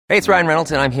Hey, it's Ryan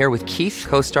Reynolds, and I'm here with Keith,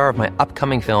 co-star of my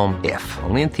upcoming film, If,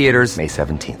 only in theaters May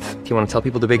 17th. Do you want to tell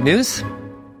people the big news?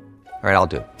 All right, I'll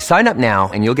do it. Sign up now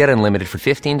and you'll get unlimited for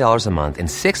 $15 a month and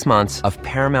 6 months of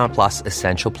Paramount Plus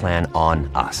Essential Plan on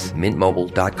us.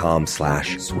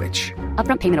 MintMobile.com/switch.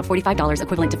 Upfront payment of $45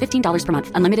 equivalent to $15 per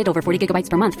month. Unlimited over 40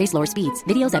 gigabytes per month. Face lower speeds.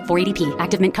 Videos at 480p.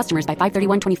 Active Mint customers by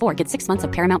 531.24 get 6 months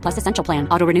of Paramount Plus Essential Plan.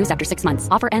 Auto renews after 6 months.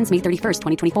 Offer ends May 31st,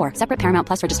 2024. Separate Paramount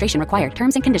Plus registration required.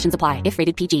 Terms and conditions apply if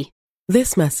rated PG.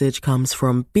 This message comes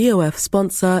from BOF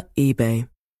sponsor eBay.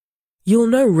 You'll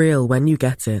know real when you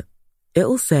get it.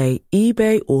 It'll say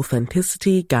eBay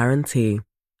Authenticity Guarantee.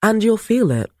 And you'll feel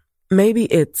it. Maybe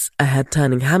it's a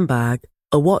head-turning handbag,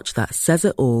 a watch that says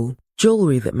it all,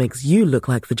 jewelry that makes you look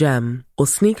like the gem, or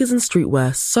sneakers and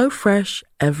streetwear so fresh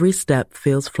every step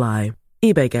feels fly.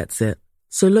 eBay gets it.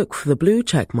 So look for the blue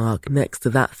check mark next to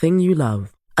that thing you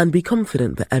love. And be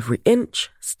confident that every inch,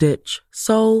 stitch,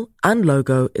 sole, and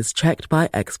logo is checked by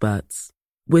experts.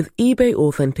 With eBay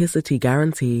Authenticity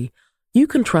Guarantee, you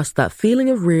can trust that feeling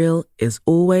of real is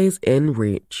always in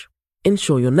reach.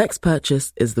 Ensure your next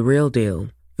purchase is the real deal.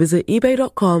 Visit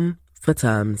ebay.com for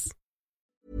terms.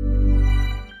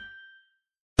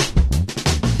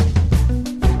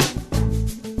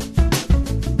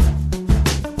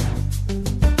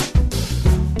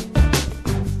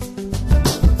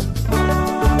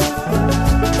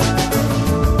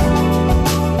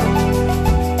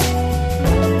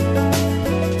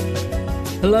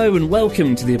 Hello and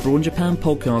welcome to the Abroad in Japan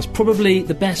podcast, probably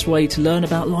the best way to learn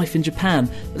about life in Japan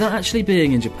without actually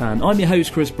being in Japan. I'm your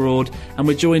host Chris Broad and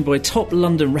we're joined by top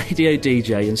London radio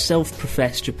DJ and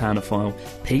self-professed Japanophile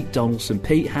Pete Donaldson.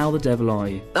 Pete, how the devil are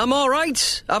you? I'm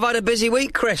alright. I've had a busy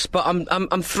week, Chris, but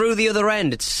I'm through the other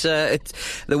end. It's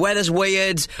the weather's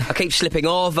weird, I keep slipping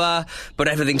over, but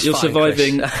everything's You're fine,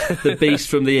 surviving Chris. The Beast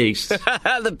from the East.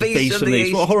 The Beast from the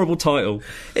East. What a horrible title.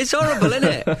 It's horrible,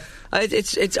 isn't it? I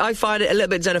find it a little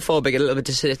bit xenophobic, a little bit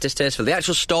distasteful. The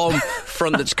actual storm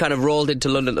front that's kind of rolled into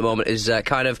London at the moment is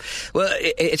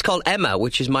it's called Emma,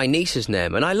 which is my niece's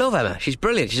name, and I love Emma. She's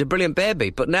brilliant. She's a brilliant baby,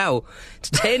 but now it's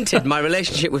tainted my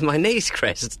relationship with my niece,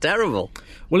 Chris. It's terrible.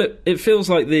 Well, it feels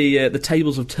like the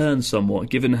tables have turned somewhat,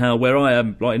 given how where I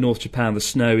am, like in North Japan, the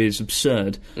snow is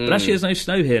absurd. But actually, there's no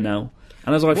snow here now.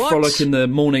 And as I frolic in the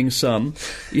morning sun,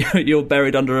 you're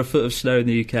buried under a foot of snow in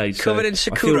the UK. So covered in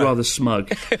sakura. I feel rather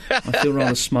smug. I feel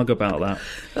rather smug about that.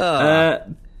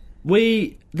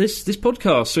 This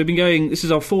podcast, so we've been going, this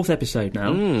is our 4th episode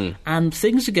now, and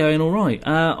things are going all right.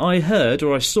 I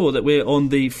saw that we're on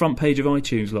the front page of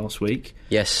iTunes last week.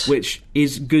 Yes. Which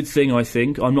is a good thing, I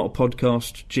think. I'm not a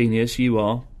podcast genius, you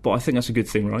are. But I think that's a good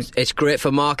thing, right? It's great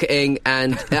for marketing,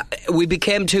 and we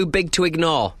became too big to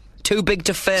ignore. Too big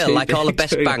to fail, like all the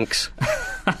best banks.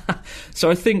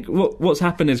 So I think what's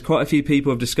happened is quite a few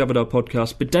people have discovered our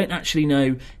podcast but don't actually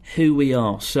know who we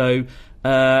are. So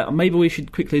maybe we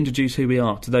should quickly introduce who we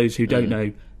are to those who don't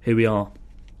know who we are.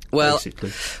 Well,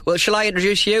 basically. Well, shall I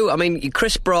introduce you? I mean,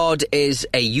 Chris Broad is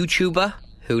a YouTuber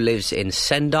who lives in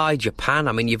Sendai, Japan.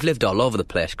 I mean, you've lived all over the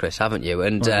place, Chris, haven't you?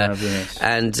 And I have, yes.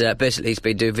 And basically, he's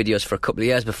been doing videos for a couple of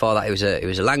years. Before that, he was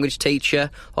a language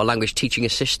teacher or language teaching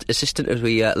assistant, as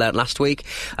we learnt last week,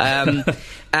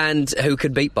 and who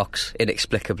could beatbox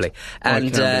inexplicably. And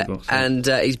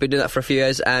he's been doing that for a few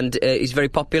years, and he's very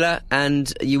popular.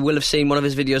 And you will have seen one of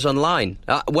his videos online.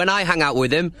 When I hang out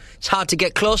with him, it's hard to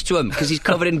get close to him because he's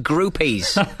covered in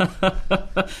groupies.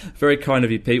 Very kind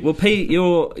of you, Pete. Well, Pete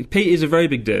is a very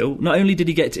big deal. Not only did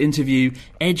he get to interview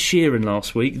Ed Sheeran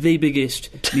last week, the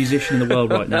biggest musician in the world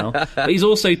right now, but he's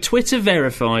also Twitter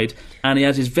verified, and he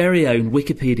has his very own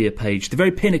Wikipedia page, the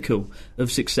very pinnacle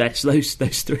of success, those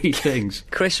 3 things.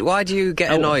 Chris, why do you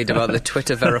get annoyed about the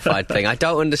Twitter verified thing? I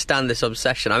don't understand this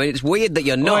obsession. I mean, it's weird that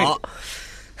you're not.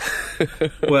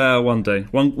 Well, one day.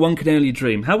 One can only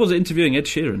dream. How was it interviewing Ed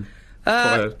Sheeran?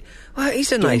 Well,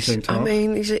 he's a nice. I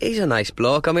mean, he's a nice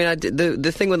bloke. I mean,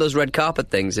 the thing with those red carpet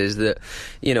things is that,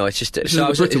 you know, it's just. This is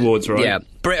the Brit Awards, right? Yeah,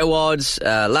 Brit Awards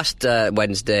last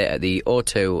Wednesday at the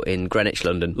O2 in Greenwich,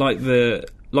 London.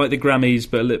 Like the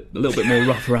Grammys, but a little bit more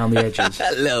rough around the edges.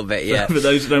 A little bit, yeah. For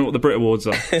those who don't know what the Brit Awards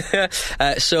are.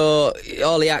 So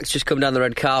all the acts just come down the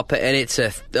red carpet, and it's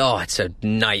a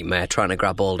nightmare trying to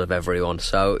grab hold of everyone.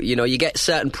 So, you know, you get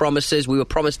certain promises. We were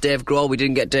promised Dave Grohl, we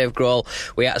didn't get Dave Grohl.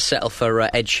 We had to settle for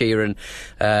Ed Sheeran,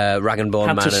 Rag and Bone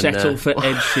Man. Had to settle for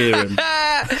Ed Sheeran.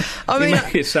 I mean, you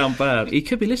make it sound bad. He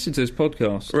could be listening to this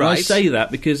podcast. Right. And I say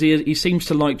that because he seems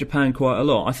to like Japan quite a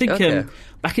lot. I think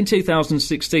back in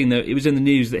 2016, it was in the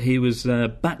news that he was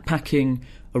backpacking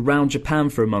around Japan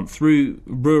for a month through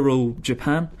rural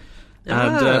Japan.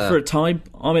 And for a time,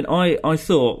 I mean, I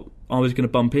thought I was going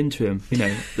to bump into him. You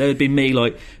know, there'd be me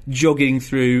like jogging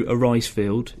through a rice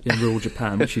field in rural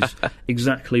Japan, which is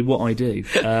exactly what I do.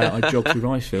 I jog through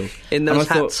rice fields. In those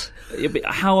and I hats. Thought,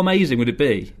 how amazing would it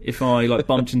be if I like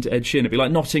bumped into Ed Sheeran? It'd be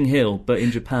like Notting Hill, but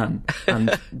in Japan,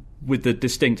 and with the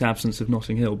distinct absence of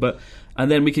Notting Hill. And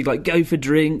then we could like go for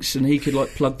drinks, and he could like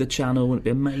plug the channel, and it'd be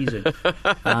amazing.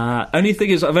 Only thing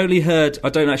is, I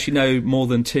don't actually know more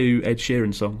than 2 Ed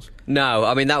Sheeran songs. No,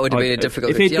 I mean that would have been a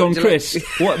difficult. If he'd gone, Chris,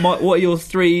 what are your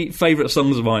 3 favourite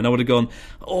songs of mine? I would have gone,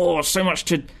 so much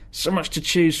to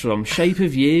choose from. Shape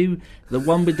of You, the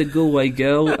one with the Galway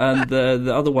girl, and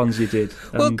the other ones you did.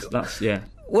 And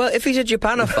Well, if he's a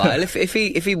Japanophile,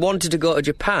 if he wanted to go to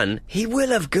Japan, he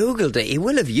will have Googled it, he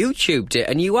will have YouTubed it,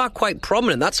 and you are quite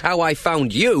prominent. That's how I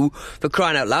found you, for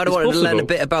crying out loud. I wanted to learn a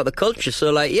bit about the culture,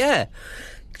 so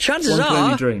chances one can are...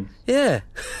 only dream. Yeah.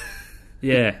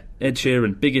 Yeah, Ed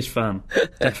Sheeran, biggest fan.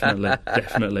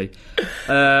 Definitely.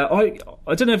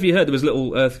 I don't know if you heard, there was a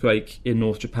little earthquake in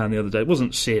North Japan the other day. It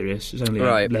wasn't serious, it was only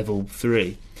level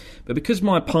 3. But because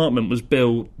my apartment was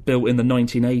built in the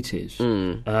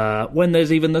 1980s, when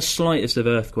there's even the slightest of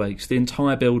earthquakes, the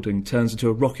entire building turns into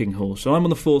a rocking horse. So I'm on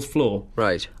the 4th floor.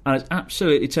 Right. And it's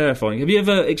absolutely terrifying. Have you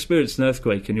ever experienced an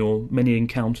earthquake in your many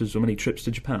encounters or many trips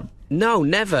to Japan? No,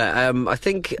 never. I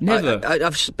think... Never?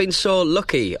 I've been so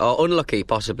lucky, or unlucky,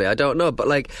 possibly, I don't know. But,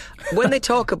 when they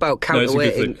talk about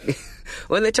counterweighting...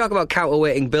 When they talk about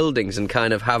counterweighting buildings and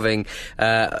kind of having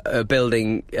a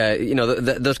building,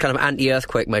 those kind of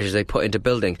anti-earthquake measures they put into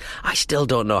buildings, I still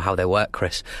don't know how they work,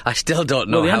 Chris. I still don't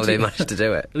know how they managed to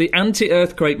do it. The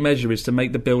anti-earthquake measure is to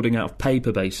make the building out of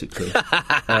paper, basically.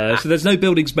 So there's no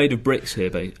buildings made of bricks here,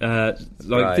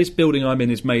 This building I'm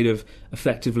in is made of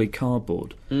effectively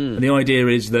cardboard. And the idea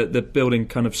is that the building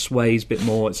kind of sways a bit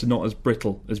more. It's not as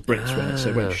brittle as bricks, right?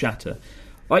 So it won't shatter.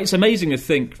 It's amazing to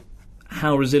think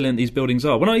how resilient these buildings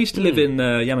are. When I used to live in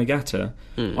Yamagata,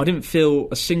 I didn't feel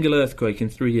a single earthquake in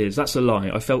 3 years. That's a lie.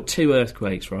 I felt 2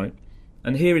 earthquakes, right?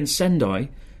 And here in Sendai,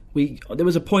 there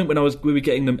was a point when we were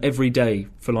getting them every day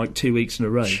for 2 weeks in a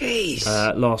row. Jeez.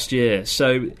 Last year.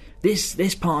 So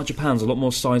this part of Japan's a lot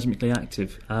more seismically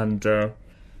active, and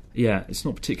it's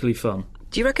not particularly fun.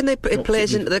 Do you reckon it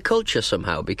plays into the culture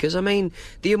somehow? Because, the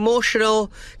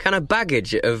emotional kind of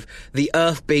baggage of the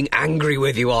earth being angry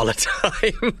with you all the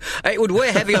time, it would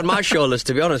weigh heavy on my shoulders,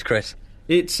 to be honest, Chris.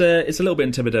 It's a little bit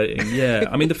intimidating, yeah.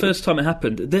 The first time it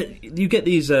happened, you get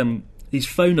these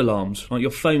phone alarms, like your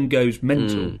phone goes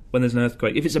mental when there's an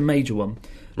earthquake, if it's a major one.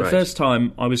 The first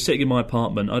time I was sitting in my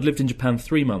apartment, I'd lived in Japan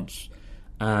 3 months,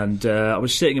 and I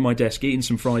was sitting at my desk eating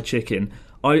some fried chicken.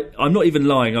 I'm not even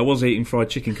lying, I was eating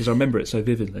fried chicken because I remember it so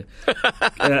vividly.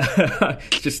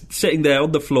 Just sitting there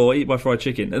on the floor, eating my fried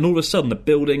chicken, and all of a sudden the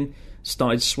building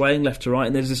started swaying left to right,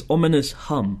 and there's this ominous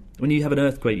hum. When you have an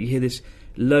earthquake, you hear this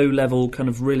low-level, kind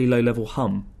of really low-level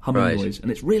humming noise,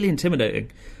 and it's really intimidating.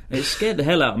 And it scared the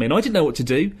hell out of me, and I didn't know what to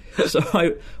do, so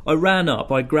I ran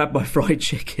up, I grabbed my fried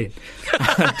chicken.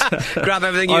 And, grab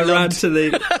everything you loved.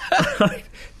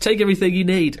 Take everything you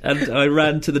need, and I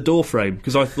ran to the door frame,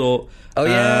 because I thought...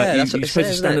 that's what you're supposed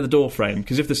to stand at the door frame,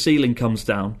 because if the ceiling comes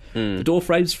down, the door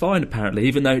frame's fine, apparently,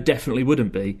 even though it definitely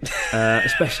wouldn't be.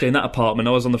 Especially in that apartment,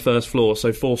 I was on the 1st floor,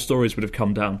 so 4 stories would have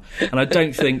come down. And I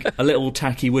don't think a little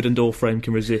tacky wooden door frame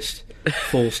can resist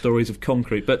 4 stories of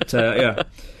concrete. But,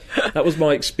 that was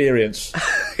my experience.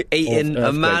 Eating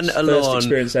a man alone,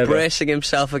 bracing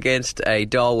himself against a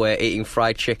doorway, eating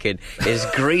fried chicken, his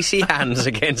greasy hands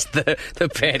against the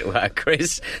paintwork,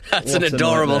 Chris. That's an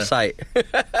adorable sight.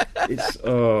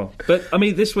 But,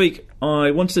 this week,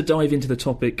 I wanted to dive into the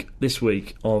topic this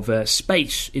week of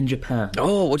space in Japan.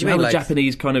 Oh, what do you mean? The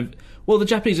Japanese kind of... Well, the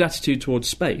Japanese attitude towards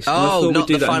space. Oh, not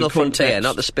the final frontier,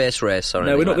 not the space race or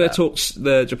anything. No, we're not going to talk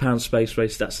the Japan space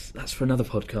race. That's for another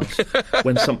podcast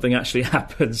when something actually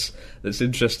happens that's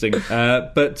interesting.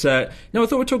 But I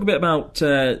thought we'd talk a bit about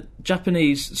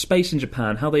Japanese space in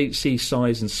Japan, how they see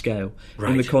size and scale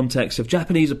in the context of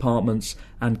Japanese apartments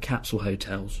and capsule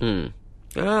hotels.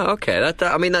 Oh, okay.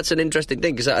 That's an interesting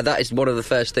thing, because that is one of the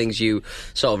first things you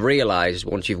sort of realise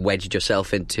once you've wedged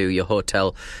yourself into your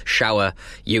hotel shower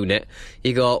unit.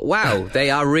 You go, wow, they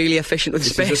are really efficient with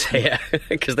space here,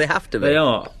 because they have to be. They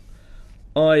are.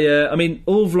 All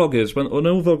vloggers, when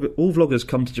all vloggers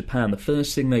come to Japan, the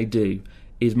first thing they do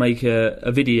is make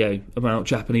a video about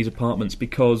Japanese apartments,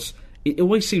 because it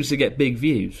always seems to get big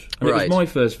views. And it was my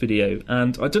first video,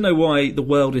 and I don't know why the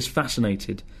world is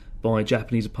fascinated by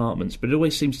Japanese apartments, but it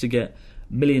always seems to get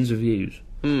millions of views.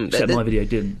 Except my video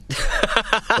didn't.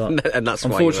 And that's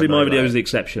why unfortunately my video is the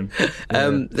exception.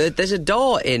 There's a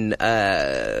door in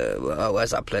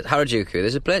where's that place?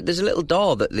 Harajuku. There's a little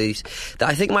door that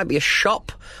I think might be a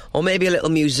shop or maybe a little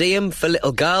museum for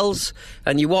little girls,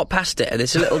 and you walk past it and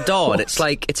it's a little door and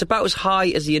it's about as high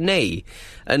as your knee,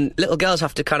 and little girls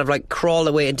have to kind of like crawl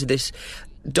their way into this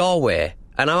doorway,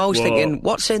 and I'm always thinking,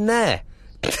 what's in there?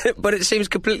 But it seems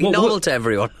completely normal to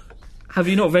everyone. Have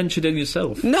you not ventured in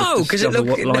yourself? No, because it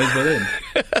what lies within.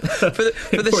 for the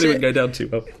probably wouldn't go down too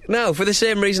well. No, for the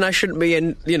same reason I shouldn't be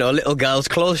in, little girls'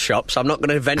 clothes shops. I'm not going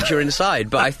to venture inside,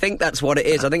 but I think that's what it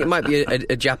is. I think it might be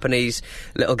a Japanese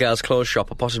little girls' clothes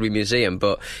shop or possibly museum,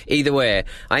 but either way,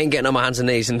 I ain't getting on my hands and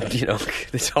knees and,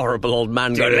 this horrible old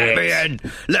man going,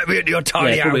 let me in your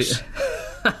tiny house.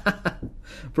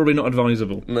 Probably not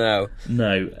advisable. No.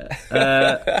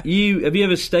 Have you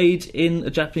ever stayed in a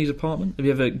Japanese apartment? Have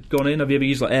you ever gone in? Have you ever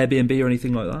used like Airbnb or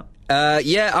anything like that?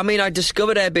 Yeah, I mean, I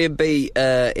discovered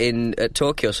Airbnb in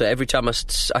Tokyo, so every time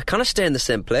I kind of stay in the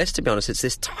same place, to be honest. It's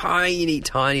this tiny,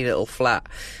 tiny little flat.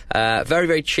 Very,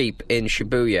 very cheap in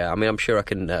Shibuya. I mean, I'm sure I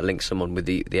can link someone with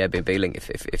the Airbnb link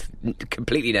if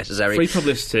completely necessary. Free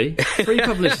publicity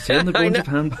on the Born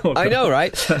Japan podcast. I know,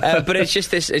 right? But it's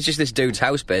just this dude's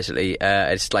house, basically.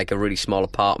 It's like a really small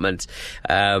apartment.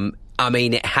 I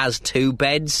mean, it has 2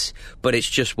 beds, but it's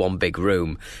just one big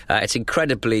room. It's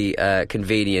incredibly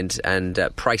convenient and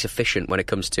price efficient when it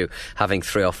comes to having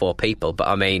 3 or 4 people. But,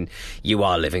 I mean, you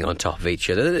are living on top of each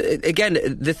other. Again,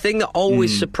 the thing that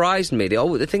always surprised me,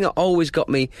 the thing that always got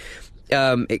me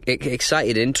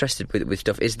excited and interested with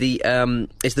stuff is the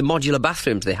modular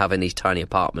bathrooms they have in these tiny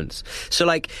apartments. So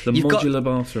like modular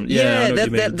bathrooms,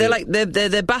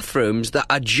 they're bathrooms that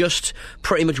are just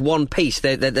pretty much one piece.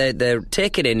 They're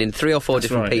taken in 3 or 4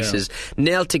 different pieces,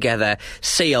 nailed together,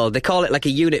 sealed. They call it like a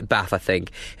unit bath, I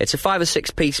think. It's a 5 or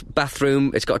 6 piece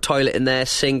bathroom. It's got a toilet in there,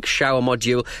 sink, shower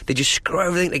module. They just screw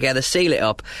everything together, seal it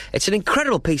up. It's an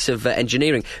incredible piece of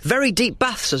engineering. Very deep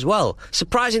baths as well.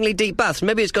 Surprisingly deep baths.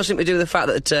 Maybe it's got something to do with the fact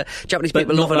that Japanese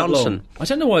people love an onsen. I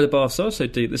don't know why the baths are so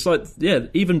deep. It's like,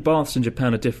 even baths in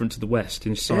Japan are different to the West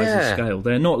in size and scale.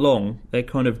 They're not long. They're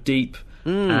kind of deep.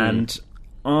 And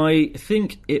I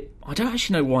think I don't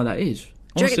actually know why that is.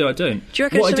 Honestly, I don't. Do you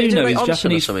reckon what I do know is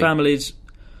Japanese or families...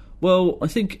 Well, I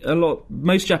think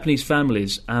most Japanese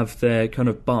families have their kind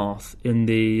of bath in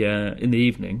the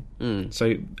evening.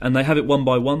 So, and they have it one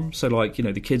by one. So, like,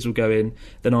 the kids will go in,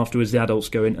 then afterwards the adults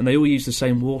go in, and they all use the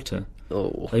same water.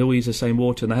 Oh. They all use the same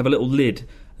water, and they have a little lid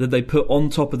that they put on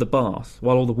top of the bath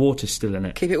while all the water's still in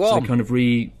it. Keep it warm. So they kind of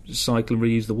recycle and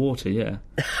reuse the water,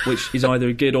 which is either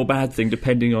a good or bad thing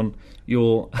depending on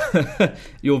your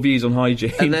views on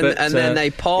hygiene. And then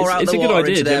they pour out the water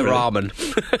into their ramen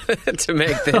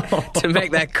to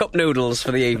make their cup noodles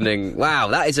for the evening. Wow,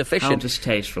 that is efficient. How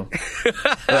distasteful.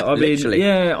 I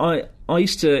mean, I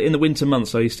used to, in the winter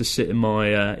months, I used to sit in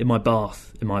my bath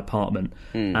in my apartment,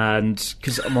 and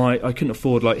because I couldn't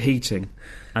afford heating,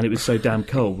 and it was so damn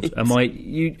cold, and I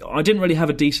didn't really have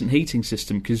a decent heating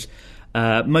system because.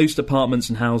 Most apartments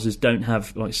and houses don't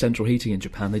have central heating in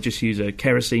Japan. They just use a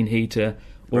kerosene heater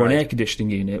or an air conditioning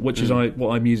unit, which is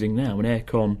what I'm using now, an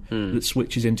aircon that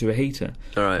switches into a heater.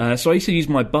 Right. So I used to use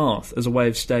my bath as a way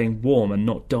of staying warm and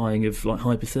not dying of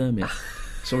hypothermia.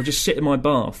 So I just sit in my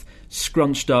bath,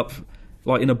 scrunched up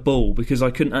in a ball, because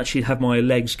I couldn't actually have my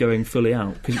legs going fully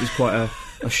out because it was quite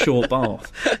a short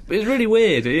bath. But it's really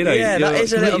weird, Yeah, that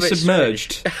is a little bit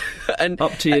submerged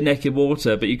up to your neck in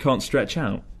water, but you can't stretch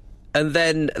out. And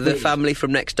then the family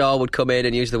from next door would come in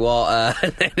and use the water,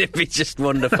 and then it'd be just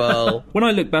wonderful. When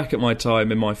I look back at my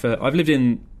time in I've lived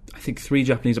in, I think, 3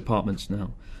 Japanese apartments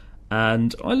now,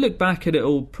 and I look back at it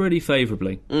all pretty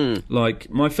favourably. Like,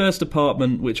 my first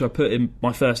apartment, which I put in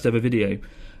my first ever video,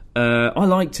 I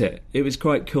liked it. It was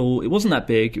quite cool. It wasn't that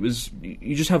big.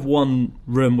 You just have one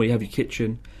room where you have your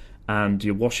kitchen and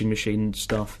your washing machine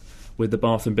stuff with the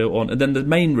bathroom built on, and then the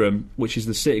main room, which is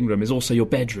the sitting room, is also your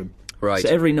bedroom. Right. So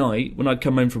every night when I'd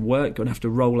come home from work, I'd have to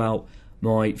roll out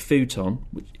my futon.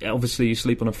 Which, obviously, you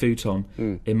sleep on a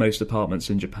futon in most apartments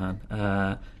in Japan.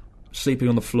 Sleeping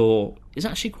on the floor is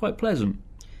actually quite pleasant.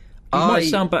 It might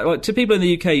sound bad. To people in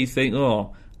the UK, you think,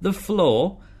 the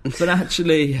floor. But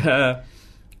actually,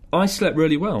 I slept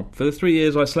really well. For the 3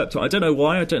 years I slept on, I don't know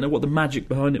why, I don't know what the magic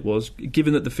behind it was,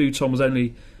 given that the futon was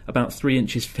only about 3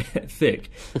 inches thick.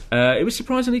 It was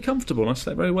surprisingly comfortable, and I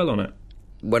slept very well on it.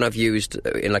 When I've used,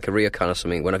 in a ryokan or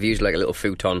something, when I've used a little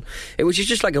futon, which is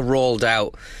just a rolled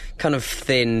out kind of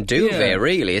thin duvet,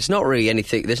 really. It's not really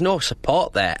anything, there's no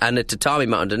support there, and a tatami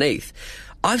mat underneath.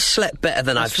 I've slept better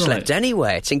than I've slept right.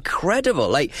 anywhere. It's incredible.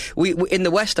 Like, we in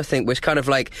the West, I think, we're kind of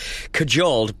like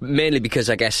cajoled, mainly because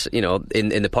I guess, you know, in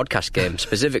the podcast game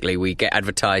specifically, we get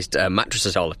advertised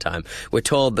mattresses all the time. We're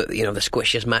told that, you know, the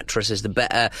squishiest mattress is the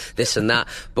better, this and that.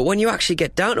 But when you actually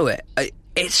get down to it,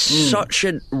 it's such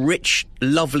a rich,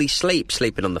 lovely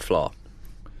sleeping on the floor.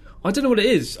 I don't know what it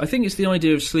is. I think it's the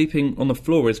idea of sleeping on the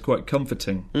floor is quite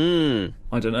comforting.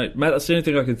 I don't know. Matt, that's the only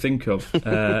thing I can think of.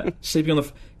 Sleeping on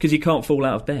the... Because you can't fall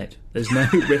out of bed. There's no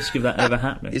risk of that ever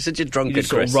happening. You're such a drunkard, You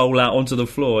just sort of roll out onto the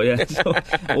floor, yeah.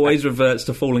 Always reverts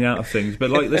to falling out of things.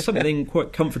 But, like, there's something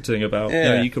quite comforting about, you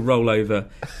know, you can roll over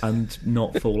and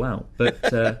not fall out.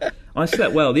 But I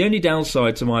slept well. The only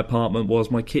downside to my apartment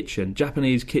was my kitchen.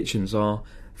 Japanese kitchens are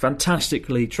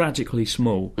fantastically, tragically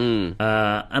small. And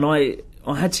I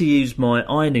had to use my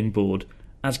ironing board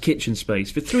as kitchen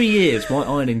space. For 3 years, my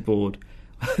ironing board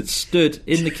stood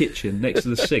in the kitchen next to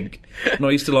the sink, and I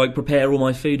used to, like, prepare all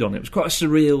my food on it. It was quite a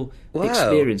surreal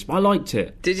experience, but I liked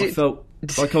it. I felt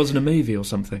like I was in a movie or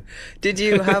something. Did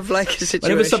you have, like, a situation...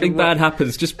 Whenever something bad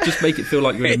happens, just make it feel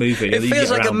like you're in a movie. It feels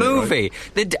like a movie.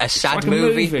 Right? A sad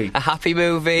movie, a happy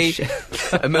movie,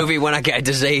 a movie when I get a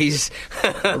disease,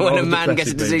 when a man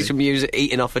gets a disease from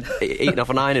eating off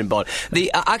an ironing board.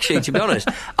 Actually, to be honest,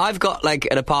 I've got, like,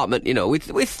 an apartment, you know,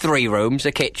 with 3 rooms,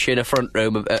 a kitchen, a front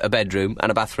room, a bedroom,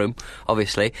 and a bathroom,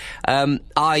 obviously.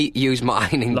 I use my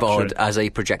ironing board as a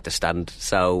projector stand,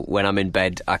 so when I'm in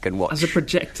bed, I can watch... As a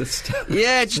projector stand?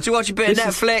 Yeah, just to watch a bit of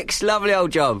Netflix. Lovely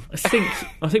old job.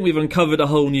 I think we've uncovered a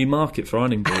whole new market for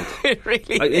ironing board. It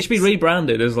really is. It should be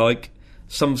rebranded as, like,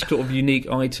 some sort of unique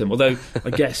item. Although,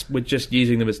 I guess we're just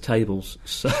using them as tables,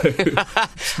 so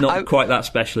it's not quite that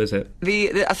special, is it?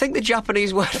 I think the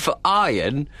Japanese word for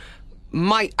iron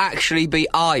might actually be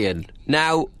iron.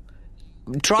 Now...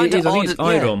 I think it's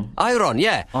iron. Iron,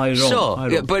 yeah. Iron. So,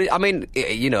 iron. Yeah, but I mean,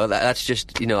 you know, that's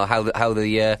just, you know, how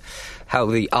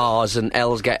the R's and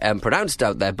L's get pronounced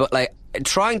out there. But, like,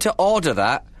 trying to order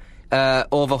that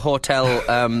over hotel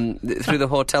through the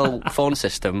hotel phone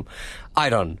system,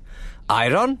 iron.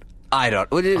 Iron dye.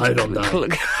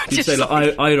 You'd say,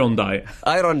 like, iron dye.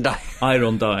 Iron dye.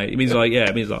 Iron dye. It means like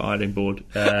ironing board.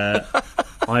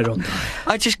 Iron dye.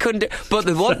 I just couldn't. But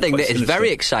the one thing that is very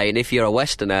exciting, if you're a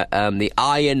Westerner, the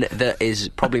iron that is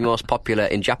probably most popular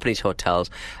in Japanese hotels,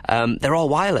 they're all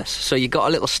wireless. So you've got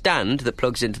a little stand that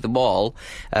plugs into the wall.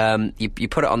 You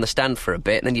put it on the stand for a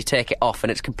bit, and then you take it off,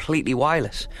 and it's completely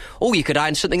wireless. Oh, you could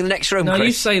iron something in the next room. No, Chris.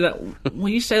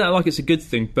 you say that like it's a good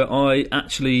thing, but I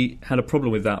actually had a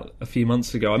problem with that a few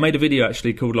months ago. I made a video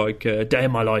actually called, like, a day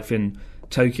in my life in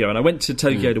Tokyo, and I went to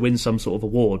Tokyo to win some sort of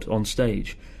award on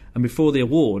stage. And before the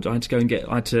award, I had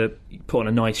to put on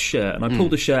a nice shirt, and I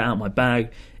pulled the shirt out of my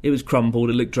bag. It was crumpled,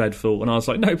 it looked dreadful, and I was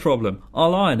like, no problem,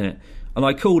 I'll iron it. And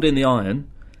I called in the iron.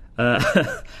 Then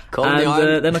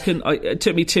it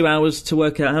took me 2 hours to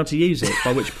work out how to use it,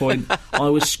 by which point I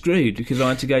was screwed because I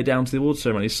had to go down to the award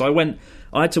ceremony. So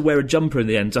I had to wear a jumper in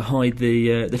the end to hide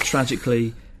the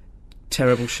tragically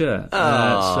terrible shirt.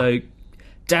 So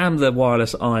damn the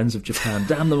wireless irons of Japan,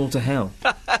 damn them all to hell.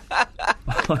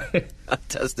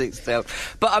 Fantastic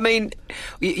stuff. But I mean,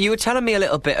 you were telling me a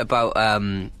little bit about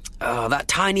that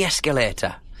tiny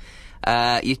escalator.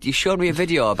 You showed me a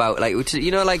video about, like,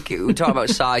 you know, like, we talk about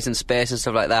size and space and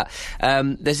stuff like that.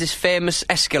 There's this famous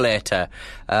escalator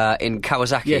in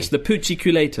Kawasaki. Yes, the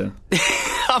Puchiculator.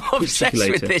 I'm obsessed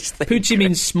with this thing. Pucci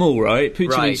means small, right?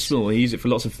 Pucci means small. You use it for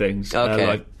lots of things. Okay.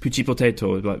 Like Pucci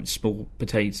potato, like small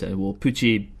potato, or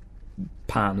Pucci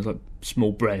pan is like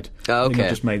small bread. Oh, okay. I think I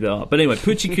just made that up. But anyway,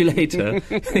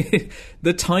 Puchiculator,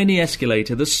 the tiny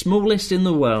escalator, the smallest in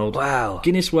the world. Wow.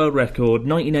 Guinness World Record,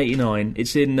 1989.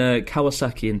 It's in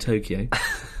Kawasaki in Tokyo.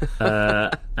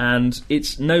 And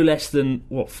it's no less than,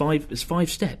 it's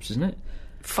 5 steps, isn't it?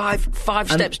 Five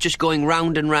steps just going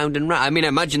round and round and round. I mean, I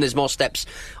imagine there's more steps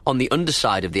on the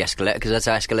underside of the escalator, because that's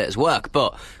how escalators work,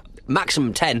 but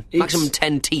maximum 10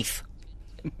 teeth.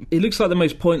 It looks like the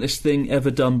most pointless thing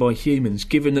ever done by humans,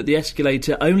 given that the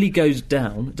escalator only goes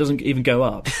down, it doesn't even go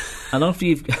up. And after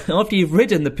you've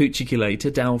ridden the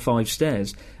Puchiculator down 5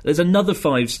 stairs, there's another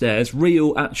 5 stairs,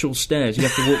 real, actual stairs you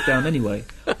have to walk down anyway.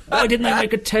 Why didn't they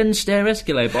make a 10-stair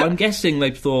escalator? But I'm guessing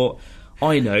they've thought,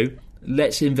 I know,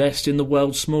 let's invest in the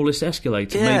world's smallest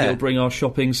escalator. Yeah. Maybe it'll bring our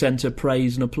shopping centre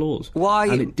praise and applause. Why?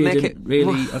 And it didn't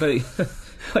really. I don't.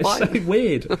 It's so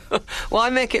weird. Why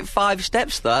make it 5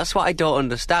 steps, though? That's what I don't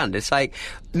understand. It's like,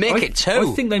 make it 2. I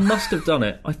think they must have done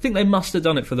it. I think they must have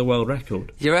done it for the world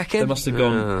record. You reckon? They must have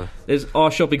gone, there's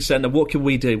our shopping centre, what can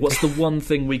we do? What's the one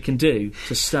thing we can do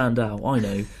to stand out? I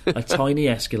know, a tiny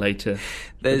escalator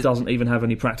that doesn't even have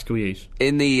any practical use.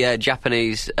 In the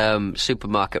Japanese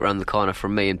supermarket around the corner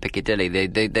from me in Piccadilly,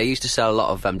 they used to sell a lot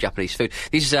of Japanese food.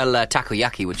 They used to sell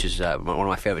takoyaki, which is one of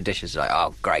my favourite dishes. Like,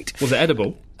 oh, great. Was it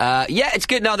edible? Yeah, it's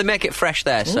good. No, they make it fresh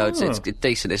there, so it's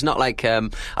decent. It's not like... I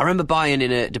remember buying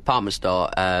in a department store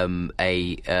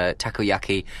a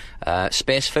takoyaki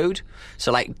space food.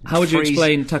 So, like... How would you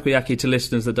explain takoyaki to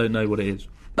listeners that don't know what it is?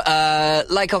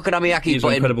 Like okonomiyaki,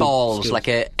 but in balls. Skills. Like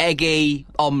a eggy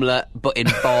omelette, but in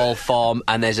ball form,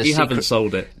 and there's a You secret... haven't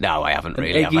sold it. No, I haven't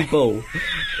really, Eggy have I? ball.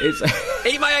 It's...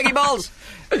 Eat my eggy balls!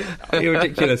 You're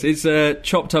ridiculous. It's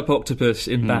chopped up octopus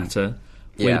in batter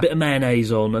with a bit of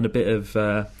mayonnaise on and a bit of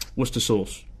Worcester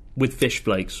sauce with fish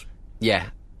flakes. Yeah.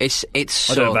 It's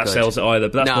so I don't know if that good. sells it either,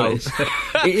 but that's No. what it is.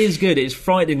 It is good. It's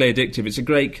frighteningly addictive. It's a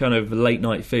great kind of late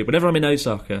night food. Whenever I'm in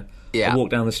Osaka, I walk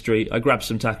down the street, I grab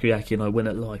some takoyaki and I win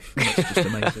at life. And it's just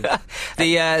amazing.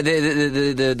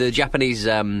 The Japanese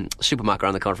supermarket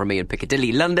around the corner from me in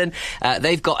Piccadilly, London,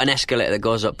 they've got an escalator that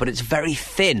goes up, but it's very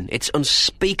thin. It's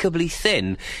unspeakably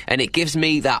thin, and it gives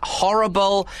me that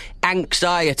horrible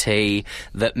anxiety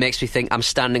that makes me think I'm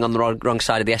standing on the wrong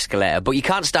side of the escalator. But you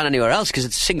can't stand anywhere else because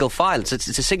it's single file. It's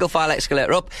a single file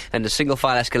escalator up and a single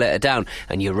file escalator down,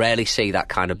 and you rarely see that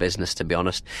kind of business, to be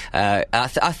honest.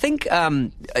 I think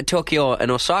Tokyo and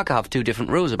Osaka have 2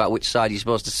 different rules about which side you're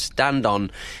supposed to stand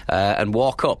on and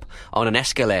walk up on an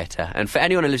escalator. And for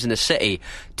anyone who lives in the city,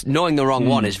 knowing the wrong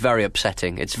one is very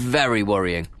upsetting. It's very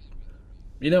worrying.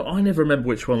 You know, I never remember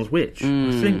which one's which.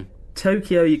 I think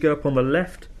Tokyo, you go up on the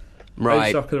left,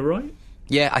 Right. Osaka the right.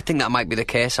 Yeah, I think that might be the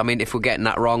case. I mean, if we're getting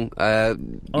that wrong, you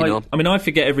know... I mean, I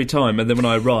forget every time, and then when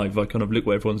I arrive, I kind of look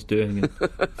what everyone's doing and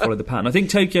follow the pattern. I think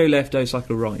Tokyo left,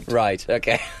 Osaka right. Right,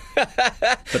 okay.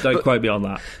 But don't quote me on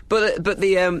that. But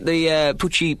the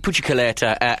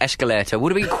Puchikalator escalator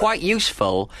would have been quite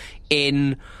useful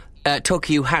in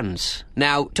Tokyo Hands.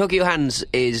 Now, Tokyo Hands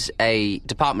is a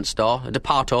department store, a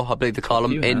departo, I believe they call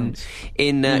them, in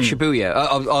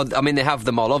Shibuya. I mean, they have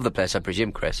them all over the place, I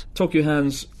presume, Chris. Tokyo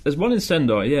Hands, there's one in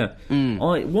Sendai, yeah.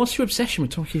 What's your obsession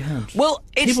with Tokyo Hands? Well,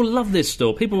 people love this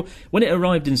store. People, when it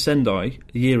arrived in Sendai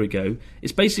a year ago,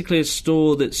 it's basically a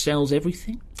store that sells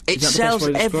everything. It sells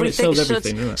everything. It sells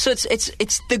everything, isn't it? So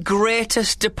it's the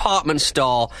greatest department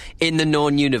store in the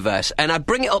known universe. And I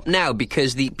bring it up now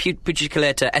because the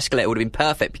Puchikalator escalator would have been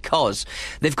perfect because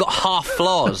they've got half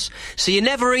floors. So you're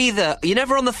never on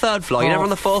the 3rd floor, you're never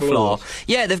on the 4th floor.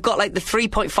 Yeah, they've got like the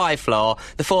 3.5 floor,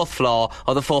 the 4th floor,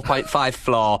 or the 4.5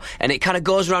 floor, and it kind of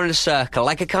goes around in a circle,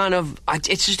 like a kind of...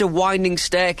 It's just a winding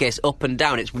staircase up and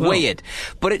down. It's weird.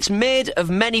 But it's made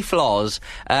of many floors.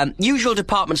 Usual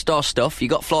department store stuff. You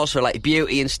got floors for like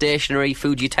beauty and stationery,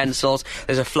 food utensils.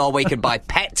 There's a floor where you can buy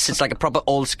pets. It's like a proper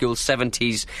old school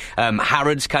 70s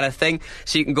Harrods kind of thing.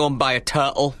 So you can go and buy a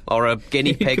turtle or a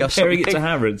guinea pig or something. Comparing it to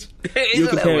Harrods. You're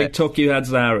comparing Tokyo Hands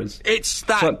to Harrods. It's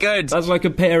that good. That's like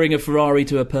comparing a Ferrari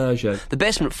to a Peugeot. The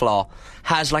basement floor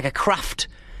has like a craft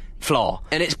floor,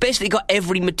 and it's basically got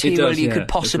every material you could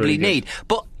possibly need,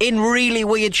 but in really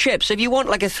weird shapes. So if you want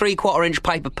like a 3/4 inch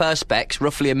pipe of Perspex,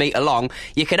 roughly a metre long,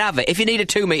 you can have it. If you need a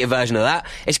 2 metre version of that,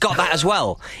 it's got that as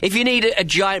well. If you need a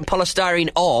giant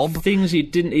polystyrene orb... Things you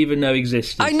didn't even know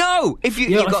existed. I know! I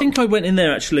think I went in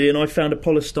there actually and I found a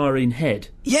polystyrene head.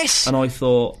 Yes! And I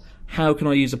thought... How can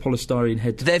I use a polystyrene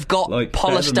head? They've got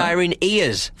polystyrene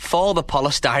ears for the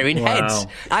polystyrene heads.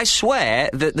 I swear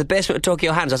that the basement of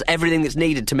Tokyo Hands has everything that's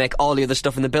needed to make all the other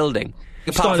stuff in the building.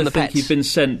 Apart from the pets. You've been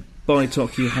sent by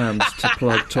Tokyo Hands to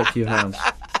plug Tokyo Hands.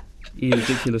 You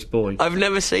ridiculous boy. I've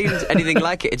never seen anything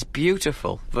like it. It's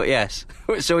beautiful. But yes.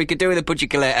 So we could do with a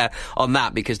Puchikalator on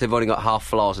that because they've only got half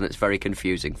floors and it's very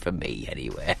confusing for me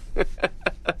anyway.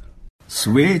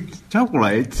 Sweet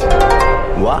chocolate.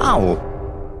 Wow.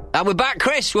 And we're back,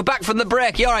 Chris. We're back from the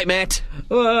break. You all right, mate?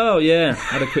 Oh, yeah.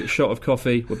 Had a quick shot of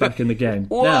coffee. We're back in the game.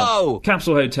 Whoa! Now,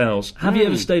 capsule hotels. Have you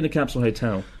ever stayed in a capsule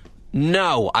hotel?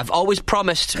 No. I've always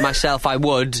promised myself I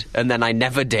would, and then I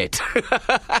never did.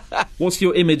 What's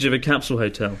your image of a capsule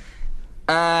hotel? In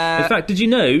fact, did you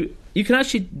know you can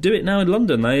actually do it now in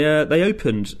London? They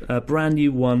opened a brand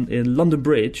new one in London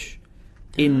Bridge,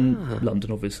 in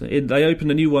London, obviously. They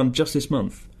opened a new one just this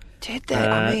month. Did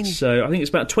they? So I think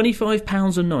it's about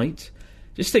 £25 a night.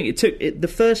 Just think, the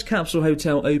first capsule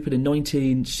hotel opened in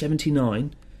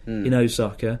 1979 in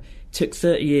Osaka. It took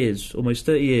 30 years, almost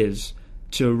 30 years,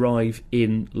 to arrive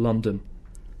in London.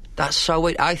 That's so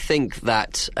weird. I think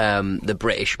that the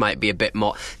British might be a bit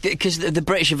more... Because the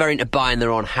British are very into buying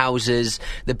their own houses.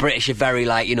 The British are very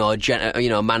like,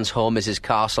 a man's home is his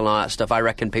castle and all that stuff. I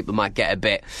reckon people might get a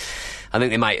bit... I think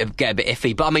they might get a bit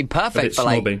iffy. But, I mean, perfect for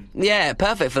like... snobby. Yeah,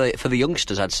 perfect for the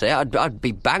youngsters, I'd say. I'd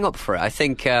be bang up for it. I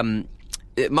think... I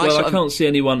can't see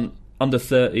anyone under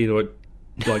 30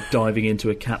 like diving into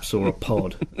a capsule or a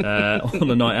pod on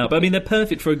a night out. But I mean, they're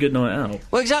perfect for a good night out.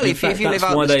 Well, exactly. In fact, if you live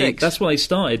out in the sticks. That's why they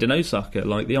started in Osaka.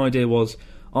 Like, the idea was,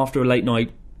 after a late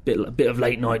night, bit of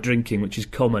late night drinking, which is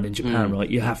common in Japan, right?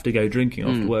 You have to go drinking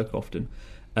after work often.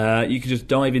 You could just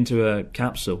dive into a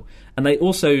capsule. And they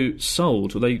also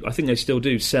sold, I think they still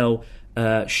do, sell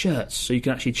shirts, so you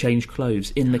can actually change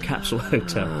clothes in the capsule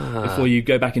hotel before you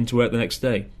go back into work the next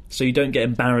day. So you don't get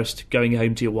embarrassed going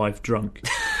home to your wife drunk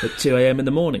at 2 a.m. in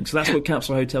the morning. So that's what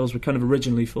capsule hotels were kind of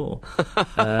originally for.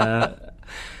 And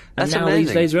That's now amazing.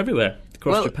 these days are everywhere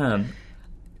across Japan.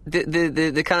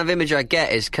 The kind of image I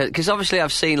get is because obviously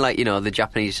I've seen the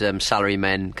Japanese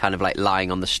salarymen kind of like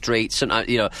lying on the street.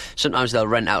 Sometimes they'll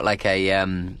rent out like a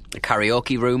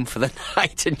karaoke room for the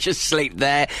night and just sleep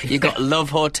there. You've got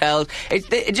love hotels.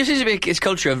 It just seems to be this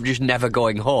culture of just never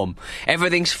going home.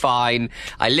 Everything's fine.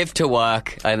 I live to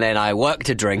work and then I work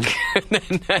to drink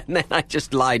and then I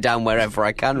just lie down wherever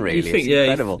I can. Really, it's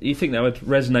incredible. You think that would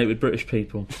resonate with British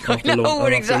people after I know,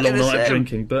 we're exactly a long the night of same.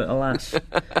 drinking? But alas,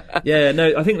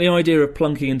 I think the idea of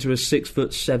plunking into a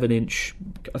 6'7"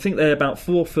 I think they're about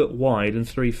 4 foot wide and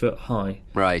 3 foot high.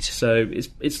 Right. So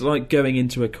it's like going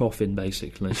into a coffin,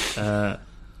 basically. I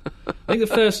think the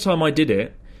first time I did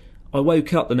it, I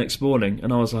woke up the next morning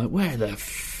and I was like, where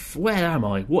am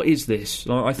I? What is this?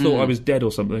 Like, I thought I was dead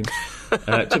or something.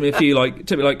 It took me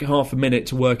like half a minute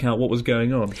to work out what was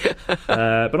going on.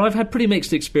 But I've had pretty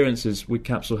mixed experiences with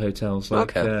capsule hotels.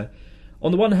 Okay.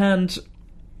 On the one hand,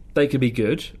 they could be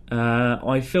good.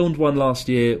 I filmed one last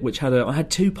year which I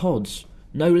had 2 pods,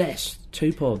 no less,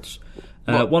 2 pods.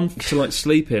 One to like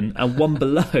sleep in and one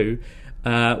below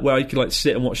where I could like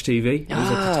sit and watch TV. It was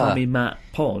a tatami mat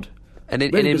pod. And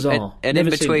in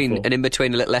between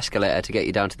a little escalator to get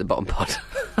you down to the bottom pod.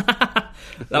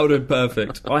 That would have been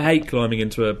perfect. I hate climbing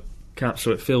into a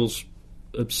capsule. It feels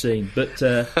obscene. But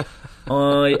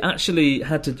I actually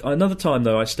had to... Another time,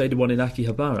 though, I stayed in one in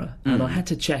Akihabara, and I had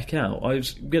to check out. I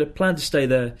was going to plan to stay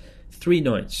there 3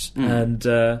 nights, and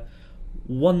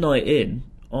one night in,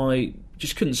 I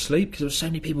just couldn't sleep because there were so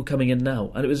many people coming in and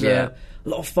out, and it was a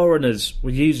lot of foreigners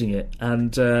were using it,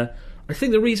 and I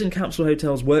think the reason capsule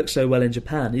hotels work so well in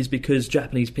Japan is because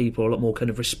Japanese people are a lot more kind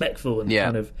of respectful and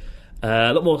kind of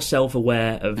a lot more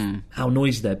self-aware of how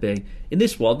noisy they're being. In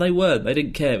this one, they weren't. They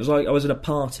didn't care. It was like I was in a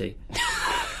party.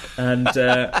 And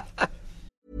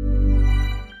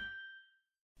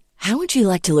How would you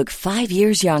like to look 5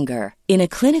 years younger? In a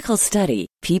clinical study,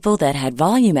 people that had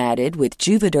volume added with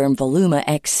Juvederm Voluma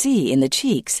XC in the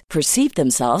cheeks perceived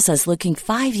themselves as looking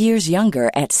 5 years younger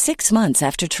at 6 months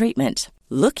after treatment.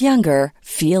 Look younger,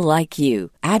 feel like you.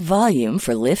 Add volume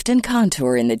for lift and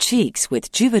contour in the cheeks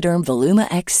with Juvederm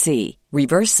Voluma XC.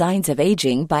 Reverse signs of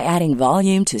aging by adding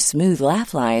volume to smooth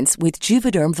laugh lines with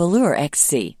Juvederm Volure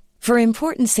XC. For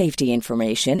important safety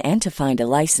information and to find a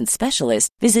licensed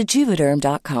specialist, visit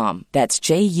Juvederm.com. That's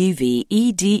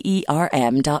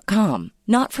JUVEDERM.com.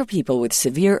 Not for people with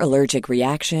severe allergic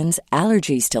reactions,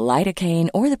 allergies to lidocaine,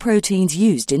 or the proteins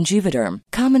used in Juvederm.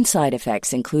 Common side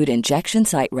effects include injection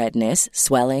site redness,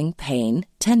 swelling, pain,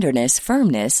 tenderness,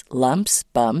 firmness, lumps,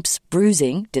 bumps,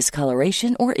 bruising,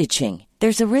 discoloration, or itching.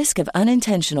 There's a risk of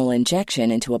unintentional injection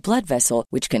into a blood vessel,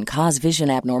 which can cause vision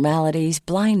abnormalities,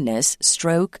 blindness,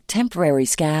 stroke, temporary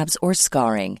scabs, or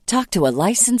scarring. Talk to a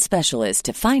licensed specialist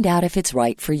to find out if it's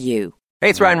right for you. Hey,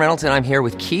 it's Ryan Reynolds, and I'm here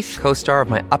with Keith, co-star of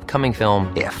my upcoming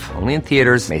film, If, only in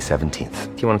theaters May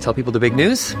 17th. Do you want to tell people the big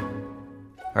news?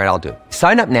 All right, I'll do it.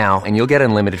 Sign up now and you'll get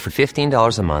unlimited for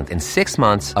 $15 a month and 6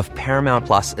 months of Paramount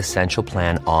Plus Essential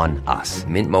Plan on us.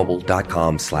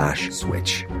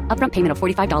 MintMobile.com/switch. Upfront payment of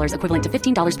 $45 equivalent to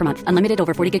 $15 per month. Unlimited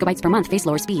over 40 gigabytes per month. Face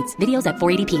lower speeds. Videos at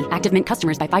 480p. Active Mint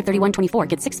customers by 531.24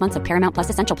 get 6 months of Paramount Plus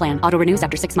Essential Plan. Auto renews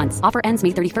after 6 months. Offer ends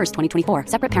May 31st, 2024.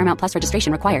 Separate Paramount Plus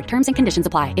registration required. Terms and conditions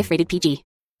apply if rated PG.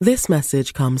 This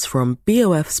message comes from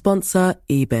BOF sponsor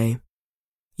eBay.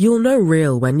 You'll know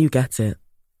real when you get it.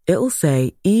 It'll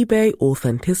say eBay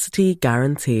Authenticity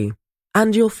Guarantee.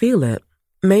 And you'll feel it.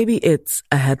 Maybe it's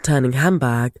a head-turning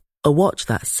handbag, a watch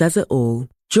that says it all,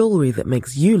 jewelry that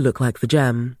makes you look like the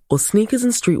gem, or sneakers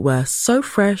and streetwear so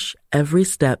fresh every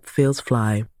step feels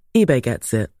fly. eBay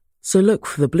gets it. So look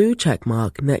for the blue check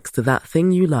mark next to that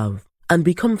thing you love. And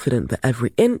be confident that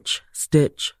every inch,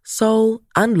 stitch, sole,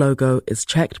 and logo is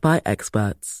checked by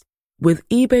experts. With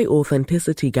eBay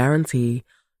Authenticity Guarantee,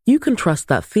 you can trust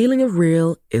that feeling of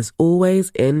real is always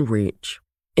in reach.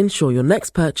 Ensure your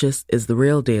next purchase is the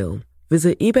real deal.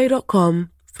 Visit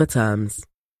ebay.com for terms.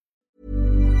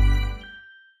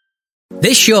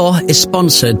 This show is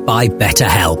sponsored by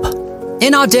BetterHelp.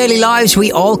 In our daily lives,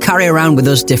 we all carry around with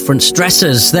us different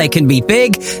stressors. They can be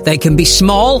big, they can be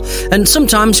small, and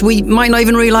sometimes we might not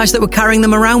even realise that we're carrying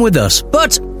them around with us.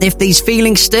 But if these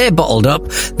feelings stay bottled up,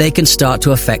 they can start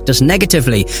to affect us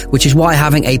negatively, which is why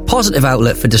having a positive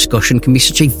outlet for discussion can be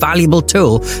such a valuable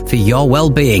tool for your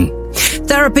well-being.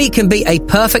 Therapy can be a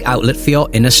perfect outlet for your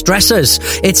inner stressors.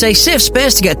 It's a safe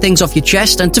space to get things off your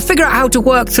chest and to figure out how to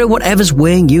work through whatever's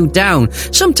weighing you down.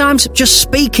 Sometimes just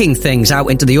speaking things out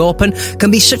into the open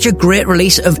can be such a great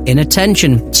release of inner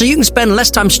tension, so you can spend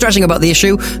less time stressing about the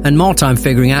issue and more time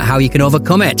figuring out how you can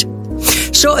overcome it.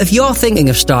 So if you're thinking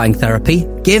of starting therapy,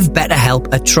 give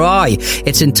BetterHelp a try.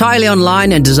 It's entirely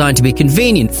online and designed to be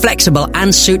convenient, flexible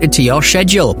and suited to your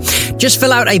schedule. Just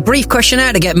fill out a brief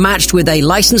questionnaire to get matched with a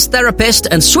licensed therapist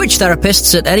and switch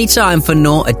therapists at any time for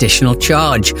no additional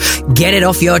charge. Get it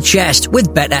off your chest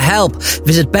with BetterHelp.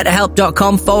 Visit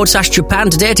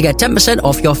betterhelp.com/Japan today to get 10%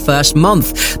 off your first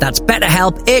month. That's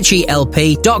BetterHelp,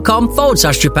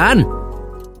 HELP.com/Japan.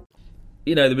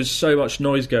 You know, there was so much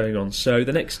noise going on. So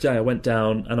the next day I went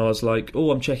down and I was like, oh,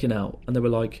 I'm checking out. And they were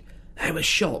like, they were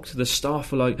shocked. The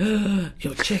staff were like, oh,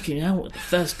 you're checking out the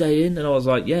first day in? And I was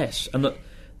like, yes. And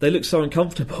they looked so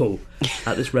uncomfortable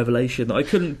at this revelation that I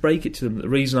couldn't break it to them. The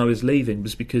reason I was leaving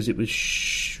was because it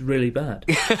was really bad.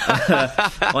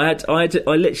 I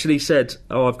literally said,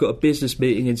 oh, I've got a business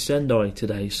meeting in Sendai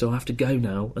today, so I have to go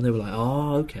now. And they were like,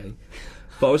 oh, okay.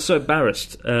 But I was so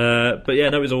embarrassed. But yeah,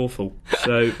 no, it was awful.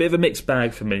 So, a bit of a mixed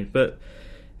bag for me. But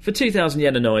for 2,000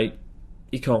 yen a night,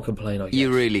 you can't complain, I guess.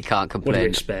 You really can't complain. What do you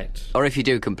expect? Or if you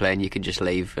do complain, you can just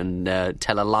leave and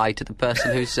tell a lie to the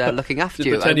person who's looking after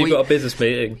you. Pretend you've got a business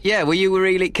meeting. Yeah, were you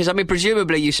really... Because, I mean,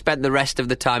 presumably you spent the rest of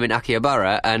the time in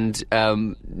Akihabara, and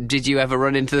did you ever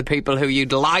run into the people who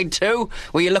you'd lied to?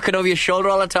 Were you looking over your shoulder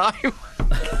all the time?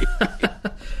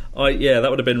 Yeah, that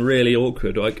would have been really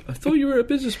awkward. Like, I thought you were at a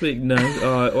business meeting. No,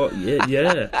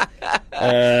 yeah.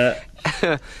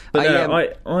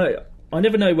 I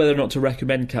never know whether or not to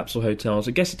recommend capsule hotels.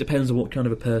 I guess it depends on what kind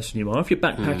of a person you are. If you're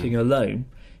backpacking alone,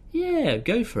 yeah,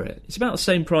 go for it. It's about the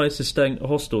same price as staying at a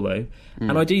hostel, though.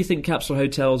 And I do think capsule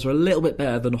hotels are a little bit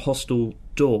better than a hostel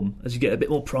dorm, as you get a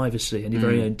bit more privacy and your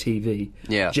very own TV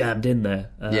jammed in there.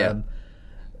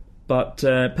 But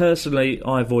personally,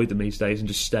 I avoid them these days and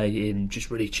just stay in just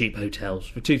really cheap hotels.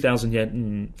 For 2,000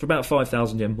 yen, for about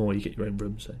 5,000 yen more, you get your own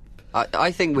room. So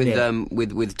I think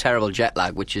with terrible jet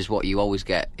lag, which is what you always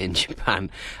get in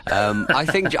Japan, I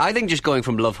think just going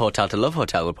from love hotel to love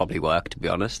hotel would probably work. To be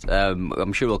honest,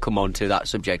 I'm sure we'll come on to that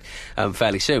subject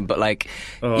fairly soon. But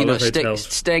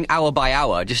staying hour by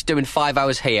hour, just doing 5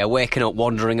 hours here, waking up,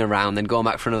 wandering around, then going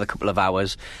back for another couple of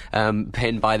hours,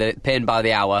 paying by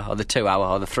the hour or the 2 hour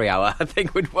or the 3 hour, I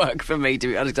think would work for me. To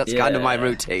be honest, that's kind of my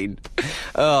routine.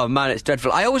 Oh man, it's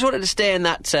dreadful. I always wanted to stay in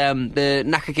that the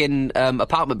Nakagin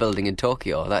apartment building in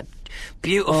Tokyo, that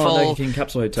beautiful Nakagin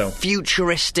capsule hotel,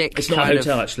 futuristic. It's not a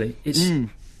hotel, actually. It's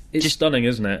just stunning,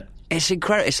 isn't it? It's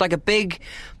incredible. It's like a big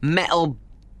metal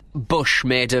bush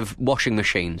made of washing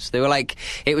machines. It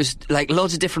was like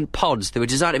loads of different pods. They were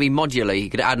designed to be modular. You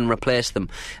could add and replace them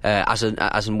as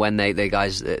and when they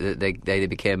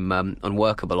became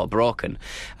unworkable or broken.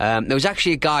 There was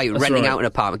actually a guy renting out an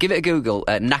apartment. Give it a Google.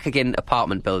 Nakagin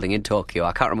apartment building in Tokyo.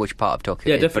 I can't remember which part of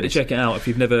Tokyo. Yeah, definitely check it out if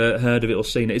you've never heard of it or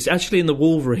seen it. It's actually in the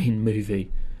Wolverine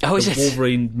movie. Oh, is it?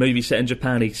 Wolverine movie set in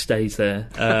Japan. He stays there,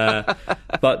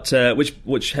 but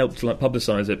which helped to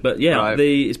publicise it. But yeah, right.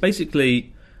 It's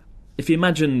basically. If you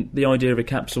imagine the idea of a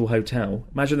capsule hotel,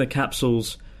 imagine the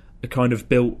capsules are kind of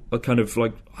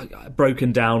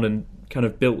broken down and kind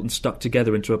of built and stuck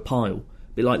together into a pile,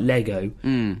 a bit like Lego.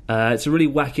 It's a really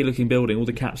wacky looking building, all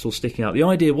the capsules sticking out. The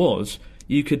idea was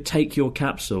you could take your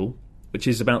capsule, which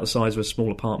is about the size of a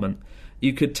small apartment,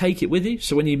 you could take it with you,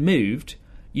 so when you moved,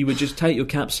 you would just take your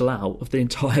capsule out of the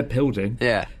entire building,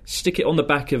 stick it on the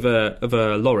back of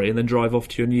a lorry and then drive off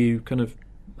to your new kind of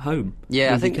home.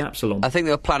 Yeah, I think capsule on. I think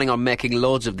they were planning on making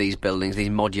loads of these buildings, these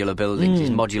modular buildings,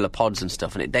 these modular pods and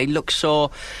stuff, and they look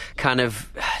so kind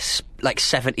of like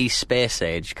 70s space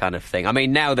age kind of thing. I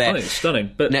mean, now they're... I think it's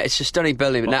stunning. But no, it's a stunning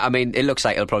building. But now, I mean, it looks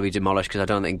like it'll probably be demolished because I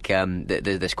don't think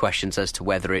there's questions as to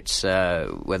whether it's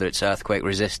earthquake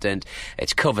resistant.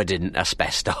 It's covered in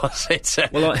asbestos. It's a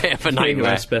bit of a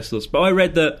nightmare. Asbestos. But I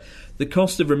read that the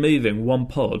cost of removing one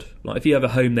pod, like if you have a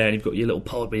home there and you've got your little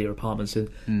pod with your apartments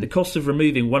in, the cost of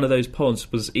removing one of those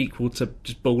pods was equal to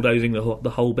just bulldozing the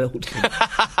whole building.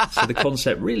 So the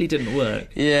concept really didn't work.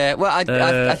 Yeah, well,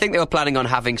 I think they were planning on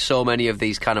having so many of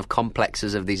these kind of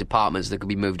complexes of these apartments that could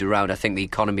be moved around. I think the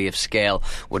economy of scale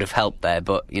would have helped there,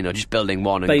 but, you know, just building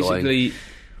one and basically, going...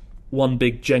 one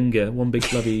big Jenga, one big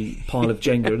bloody pile of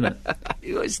Jenga, isn't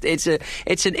it?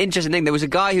 It's an interesting thing. There was a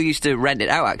guy who used to rent it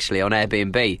out actually on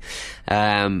Airbnb,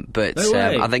 but No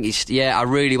way. I think I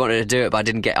really wanted to do it, but I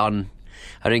didn't get on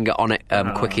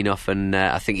it quick enough, and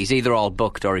I think he's either all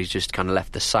booked or he's just kind of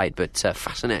left the site. But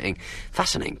fascinating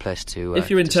place to. If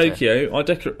you're in to Tokyo, I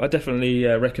definitely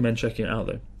recommend checking it out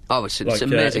though. Oh, it's an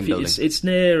amazing building. It's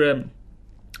near.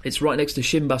 It's right next to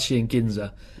Shimbashi in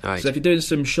Ginza. Right. So if you're doing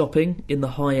some shopping in the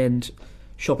high-end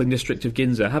shopping district of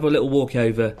Ginza, have a little walk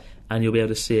over and you'll be able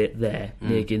to see it there,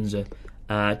 near Ginza.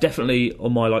 Definitely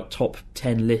on my top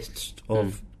 10 list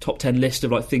of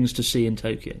like things to see in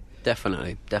Tokyo.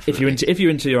 Definitely. If you're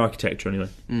into your architecture anyway.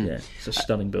 Yeah, it's a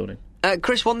stunning building.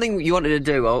 Chris, one thing you wanted to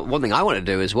do, or one thing I want to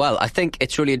do as well, I think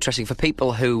it's really interesting for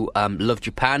people who love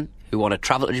Japan, who want to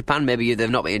travel to Japan. Maybe they've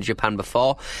not been in Japan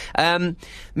before.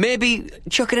 Maybe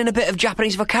chucking in a bit of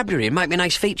Japanese vocabulary. It might be a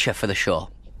nice feature for the show.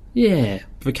 Yeah,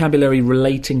 vocabulary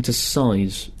relating to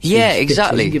size. Yeah,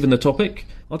 exactly. Given the topic,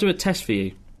 I'll do a test for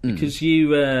you because you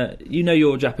know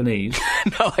you're Japanese.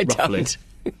 No, I roughly. don't.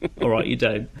 All right, you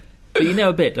don't. But you know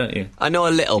a bit, don't you? I know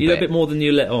a little bit. You know a bit more than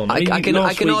you let on. I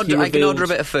can order a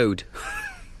bit of food.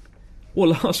 Well,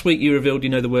 last week you revealed you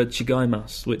know the word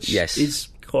chigaimasu, which yes. is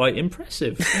quite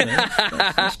impressive. You know,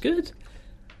 that's good.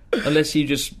 Unless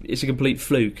it's a complete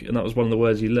fluke, and that was one of the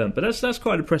words you learnt. But that's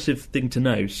quite an impressive thing to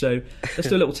know. So let's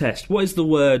do a little test. What is the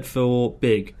word for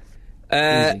big?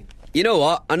 You know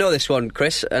what? I know this one,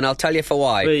 Chris, and I'll tell you for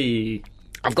why. Hey.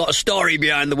 I've got a story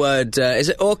behind the word. Is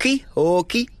it oki?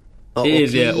 Oki? It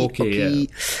is, yeah, oki.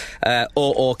 Yeah.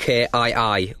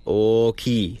 O-O-K-I-I.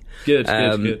 Oki. Good,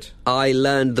 good. I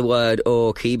learned the word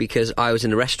oki because I was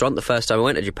in a restaurant the first time I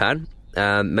went to Japan.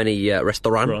 Many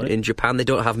restaurants in Japan, they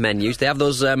don't have menus. They have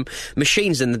those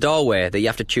machines in the doorway that you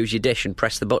have to choose your dish and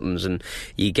press the buttons, and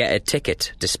you get a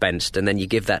ticket dispensed, and then you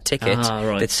give that ticket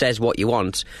that says what you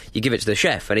want. You give it to the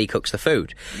chef, and he cooks the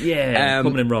food. Yeah,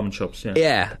 common in ramen shops. Yeah,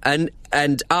 yeah,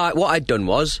 and what I'd done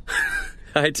was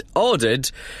I'd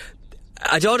ordered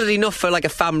enough for like a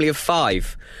family of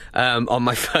 5 on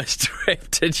my first trip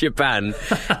to Japan,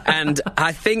 and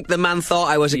I think the man thought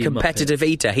I was a competitive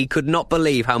eater. He could not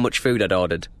believe how much food I'd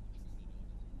ordered.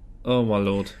 Oh my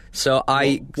lord! So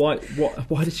why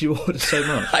did you order so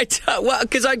much?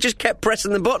 Because I just kept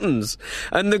pressing the buttons,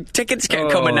 and the tickets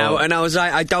kept coming out, and I was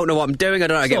like, I don't know what I'm doing. I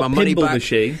don't know how to get my money back.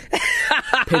 Machine.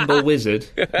 Pinball wizard,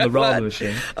 the ramen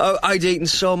machine. Oh, I'd eaten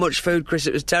so much food, Chris,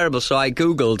 it was terrible, so I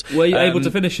googled. Were you able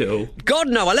to finish it all? God,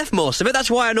 no, I left most of it.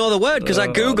 That's why I know the word, because I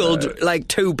googled, like,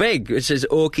 too big. It says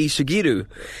Oki Sugiru.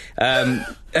 And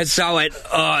so I went,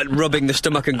 rubbing the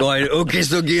stomach and going, Oki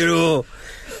Sugiru.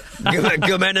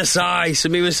 Gomenasai. So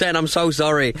me was saying I'm so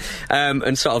sorry,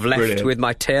 and sort of left with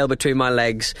my tail between my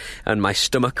legs and my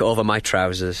stomach over my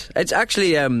trousers. It's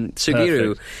actually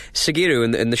sugiru. Perfect.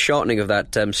 Sugiru, and the shortening of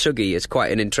that sugi is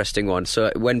quite an interesting one.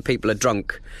 So when people are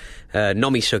drunk,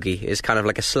 nomisugi is kind of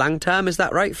like a slang term. Is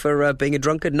that right for being a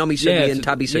drunkard? Nomisugi and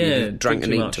tabisugi, drank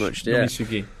and eaten too much. Yeah.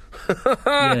 Nomisugi.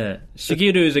 Yeah,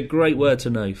 sugiru is a great word to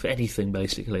know for anything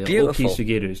basically. Beautiful. Oki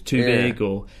sugiru is too big,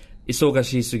 or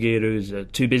Isogashi sugiru is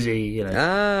too busy, you know.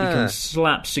 You can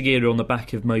slap sugiru on the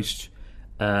back of most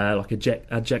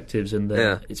adjectives, and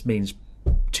it means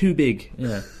too big.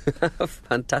 Yeah.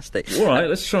 Fantastic. All right,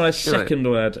 let's try a second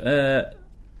word.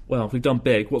 Well, we've done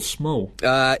big. What's small?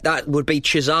 That would be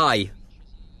chisai.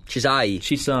 Chisai.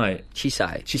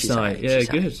 Yeah,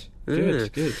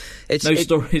 good. No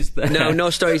stories there. No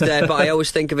stories there, but I always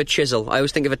think of a chisel. I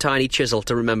always think of a tiny chisel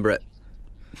to remember it.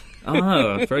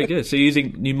 Oh, very good. So you're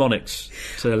using mnemonics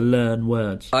to learn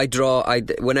words.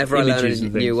 Whenever I learn a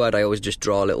new word, I always just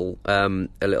draw a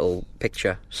little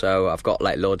picture. So I've got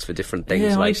like loads for different things.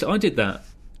 Yeah, I did that.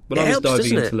 But I was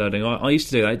diving into learning. I used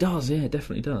to do that. It does, yeah, it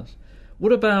definitely does.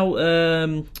 What about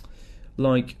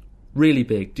like really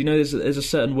big? Do you know there's a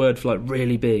certain word for like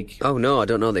really big? Oh no, I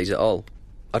don't know these at all.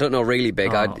 I don't know really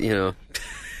big.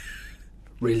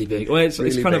 Really big. Well, it's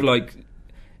kind of like,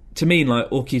 to mean like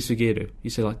Oki Sugiru, you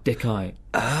say like dekai.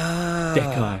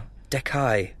 Dekai.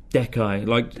 Dekai.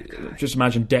 Like, just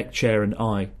imagine deck, chair and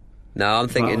eye. No, I'm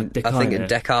thinking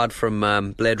Deckard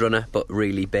from Blade Runner, but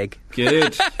really big.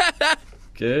 Good.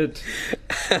 Good.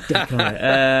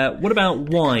 What about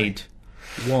wide?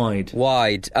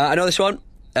 Wide. I know this one.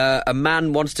 A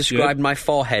man once described my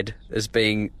forehead as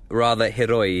being rather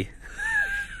hiroi.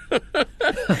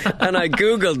 And I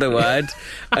googled the word,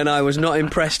 and I was not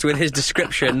impressed with his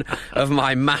description of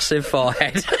my massive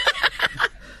forehead.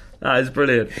 That is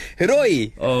brilliant.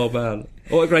 Hiroi! Oh, man.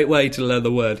 What a great way to learn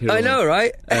the word hiroi. I know,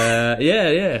 right?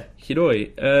 Yeah.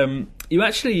 Hiroi. You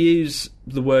actually use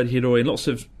the word hiroi in lots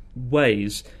of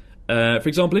ways. For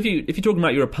example, if you're talking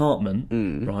about your apartment,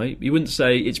 right, you wouldn't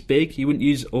say it's big. You wouldn't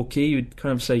use oki. You'd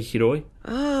kind of say hiroi.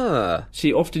 Ah. So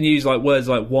you often use like words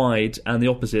like wide and the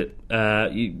opposite.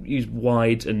 You use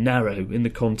wide and narrow in the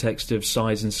context of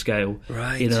size and scale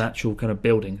in an actual kind of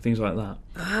building, things like that.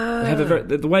 Ah. They have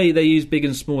the way they use big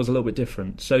and small is a little bit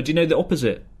different. So do you know the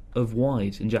opposite of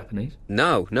wide in Japanese?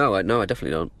 No, I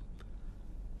definitely don't.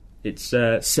 It's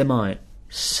semi.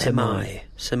 Semi.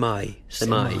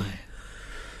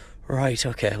 Right,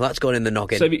 okay. Well, that's going in the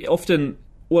noggin. So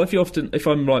if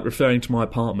I'm like referring to my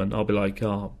apartment, I'll be like,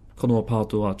 kono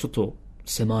apato wa chotto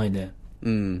semai ne.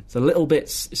 It's a little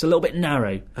bit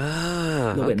narrow. Ah,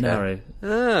 a little bit narrow.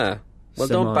 Ah, well,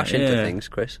 don't bash into things,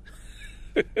 Chris.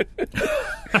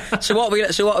 So what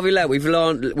have we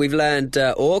learned? We've learned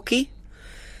oki.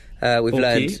 We've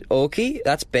learned oki.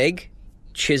 That's big.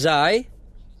 Chizai,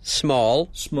 small.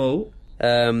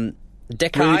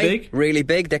 Dekai, really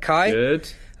big. Dekai. Good.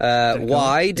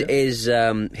 Wide is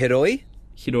hiroi.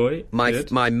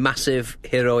 Hiroi. My massive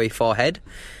hiroi forehead.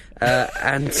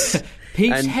 And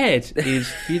Pete's head is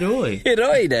hiroi.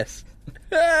 Hiroi-des.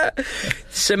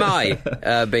 Semi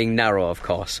being narrow, of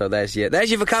course. So there's your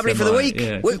vocabulary for the week.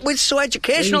 Yeah. We're so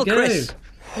educational, Chris.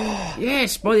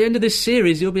 Yes, by the end of this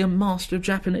series, you'll be a master of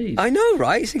Japanese. I know,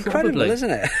 right? It's incredible, Probably.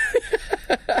 isn't it?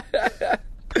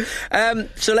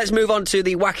 So let's move on to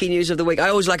the wacky news of the week. I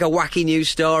always like a wacky news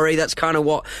story. That's kind of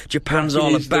what Japan's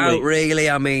all about, really.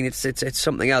 I mean, it's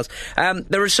something else.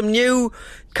 There are some new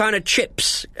kind of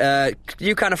chips,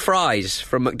 new kind of fries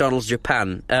from McDonald's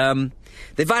Japan.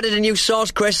 They've added a new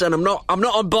sauce, Chris, and I'm not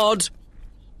on board.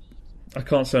 I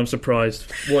can't say I'm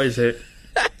surprised. What is it?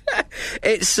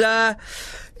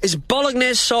 It's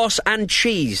bolognese sauce and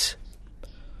cheese.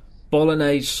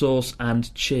 Bolognese sauce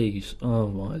and cheese. Oh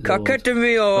my lord! Coquette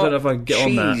mio. I don't know if I can get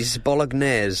on that. Cheese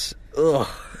bolognese. Ugh.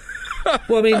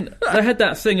 Well, I mean, they had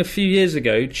that thing a few years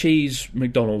ago, cheese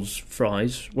McDonald's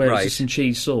fries, where it's just in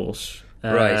cheese sauce.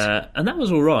 Right. And that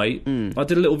was all right. I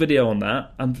did a little video on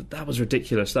that, and that was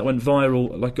ridiculous. That went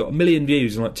viral, like got 1 million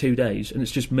views in like 2 days, and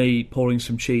it's just me pouring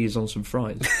some cheese on some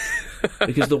fries.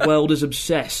 Because the world is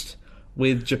obsessed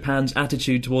with Japan's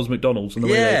attitude towards McDonald's and the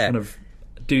way they kind of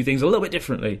do things a little bit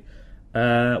differently.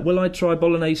 Will I try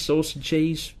bolognese sauce and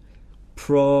cheese?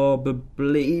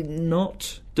 Probably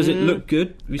not. Does it look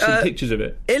good? Have you seen pictures of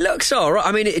it? It looks alright.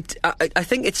 I mean, I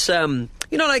think it's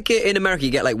you know, like in America,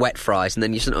 you get like wet fries, and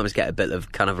then you sometimes get a bit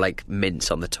of kind of like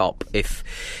mince on the top. If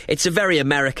it's a very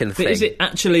American thing. Is it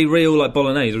actually real like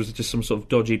bolognese, or is it just some sort of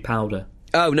dodgy powder?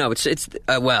 Oh no, it's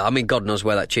well, I mean, God knows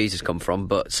where that cheese has come from,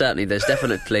 but certainly there's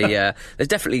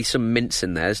definitely some mince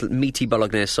in there. There's meaty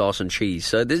bolognese sauce and cheese,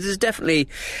 so there's definitely.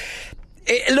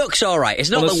 It looks all right. It's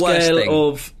not the worst thing.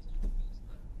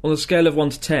 On a scale of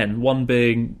 1 to 10, 1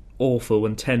 being awful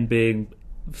and 10 being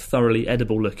thoroughly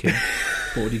edible looking,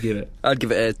 what would you give it? I'd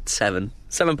give it a 7,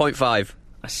 7.5.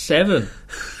 A 7.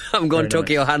 I'm going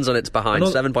Tokyo hands on its behind.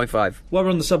 7.5. While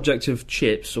we're on the subject of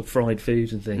chips or fried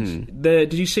foods and things,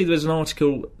 did you see there was an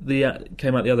article that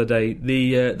came out the other day?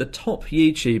 The top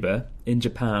YouTuber in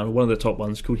Japan, or one of the top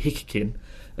ones, called Hikikin,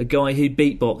 a guy who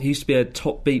he used to be a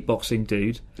top beatboxing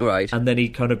dude, right? And then he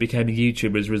kind of became a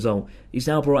YouTuber as a result. He's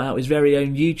now brought out his very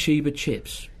own YouTuber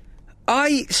chips.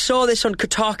 I saw this on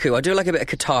Kotaku. I do like a bit of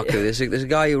Kotaku. There's a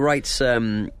guy who writes.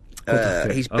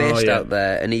 He's based out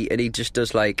there, and he just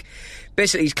does like.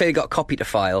 Basically, he's clearly got a copy to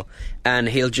file, and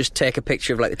he'll just take a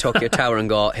picture of like the Tokyo Tower and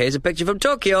go, "Here's a picture from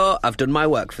Tokyo. I've done my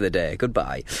work for the day.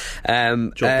 Goodbye." I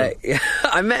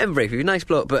met him briefly. He's a nice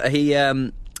bloke, but he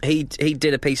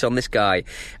did a piece on this guy,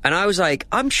 and I was like,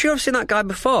 I'm sure I've seen that guy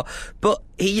before. But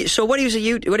when he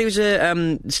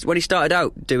started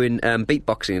out doing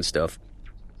beatboxing and stuff,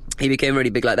 he became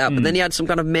really big like that. But then he had some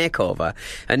kind of makeover,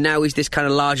 and now he's this kind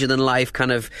of larger than life,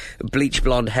 kind of bleach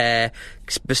blonde hair,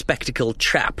 bespectacled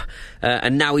chap,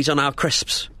 and now he's on our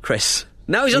crisps, Chris.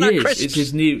 Now he's on our crisps.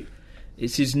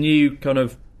 It's his new kind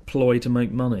of ploy to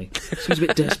make money. Seems a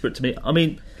bit desperate to me. I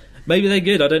mean, Maybe they're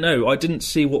good, I don't know. I didn't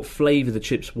see what flavour the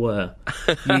chips were.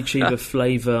 YouTuber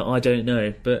flavour, I don't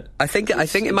know. But I think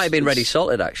it might have been ready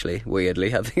salted, actually,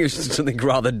 weirdly. I think it was something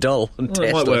rather dull and tasteless.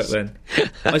 It might work then.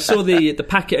 I saw the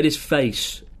packet at his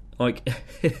face, like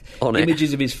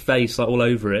images of his face like all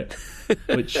over it,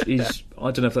 which is,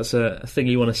 I don't know if that's a thing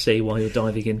you want to see while you're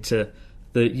diving into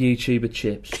the YouTuber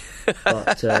chips,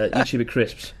 but YouTuber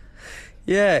crisps.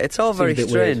 Yeah, it's all very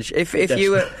strange. If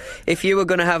you were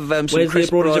going to have some where's crisp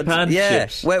the Abroad broad, Japan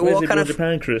chips? What kind of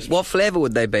Japan crisps? What flavour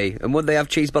would they be, and would they have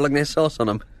cheese bolognese sauce on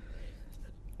them?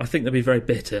 I think they'd be very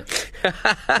bitter,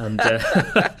 and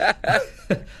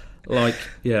like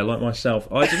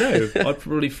myself. I don't know. I'd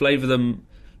probably flavour them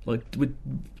like with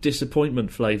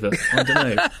disappointment flavour. I don't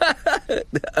know.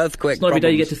 Earthquake. It's not every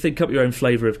day you get to think up your own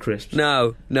flavour of crisps.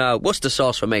 No. Worcester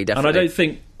sauce for me,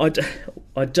 definitely. And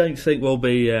I don't think we'll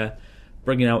be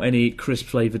bringing out any crisp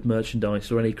flavoured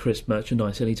merchandise or any crisp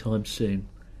merchandise anytime soon.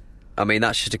 I mean,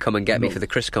 that's just to come and get me for the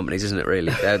crisp companies, isn't it,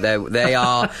 really? They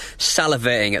are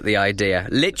salivating at the idea,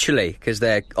 literally, because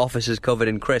their office is covered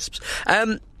in crisps.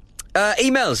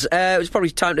 Emails. It's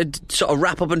probably time to sort of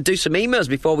wrap up and do some emails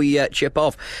before we chip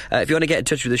off. If you want to get in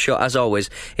touch with the show, as always,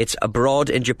 it's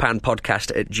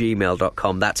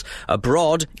abroadinjapanpodcast@gmail.com. That's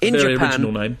Very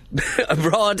original name.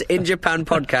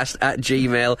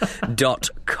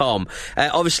 abroadinjapanpodcast@gmail.com.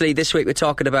 Obviously, this week we're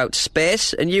talking about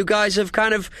space, and you guys have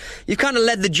kind of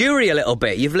led the jury a little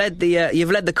bit. You've led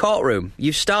the courtroom.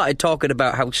 You've started talking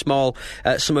about how small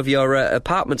some of your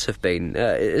apartments have been.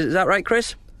 Is that right,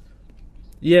 Chris?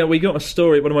 Yeah, we got a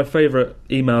story. One of my favourite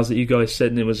emails that you guys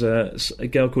sent in was a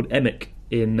girl called Emik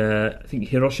in, I think,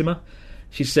 Hiroshima.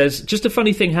 She says, just a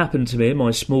funny thing happened to me in my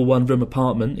small one-room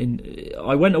apartment.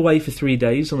 I went away for 3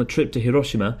 days on a trip to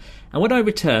Hiroshima, and when I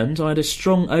returned, I had a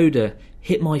strong odour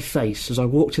hit my face as I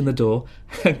walked in the door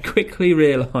and quickly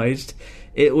realised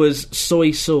it was soy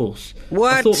sauce.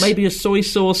 What? I thought maybe a soy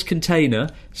sauce container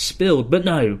spilled, but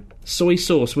no. Soy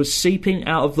sauce was seeping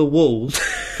out of the walls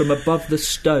from above the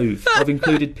stove. I've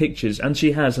included pictures, and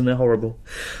she has, and they're horrible.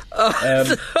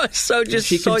 So just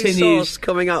soy sauce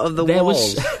coming out of the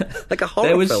walls. Like a horror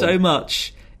There was film. so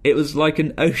much. It was like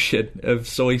an ocean of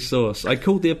soy sauce. I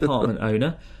called the apartment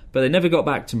owner, but they never got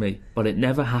back to me. But it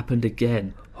never happened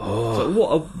again.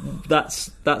 So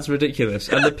that's ridiculous.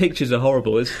 And the pictures are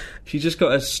horrible. She's just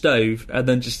got a stove, and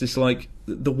then just this, like,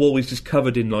 the wall is just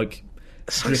covered in, like,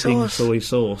 dripping soy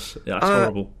sauce. That's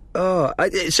horrible. So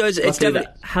it's definitely...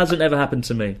 That hasn't ever happened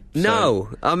to me. So. No,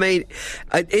 I mean,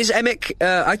 is Emik...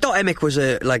 I thought Emik was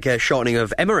a shortening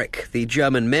of Emmerich, the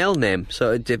German male name.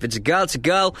 So if it's a girl, it's a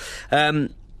girl.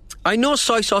 I know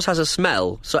soy sauce has a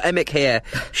smell, so Emik here,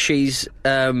 she's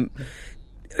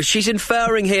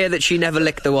inferring here that she never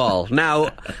licked the wall. Now,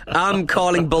 I'm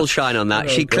calling bullshine on that.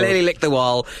 She clearly licked the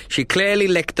wall. She clearly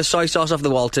licked the soy sauce off the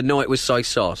wall to know it was soy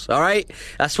sauce. All right?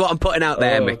 That's what I'm putting out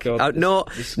there, Mick.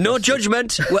 No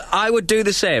judgment. I would do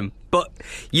the same. But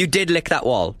you did lick that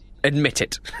wall. Admit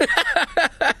it.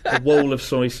 A wall of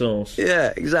soy sauce.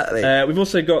 Yeah, exactly. We've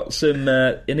also got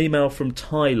an email from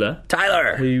Tyler.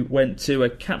 Who went to a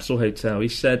capsule hotel. He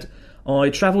said...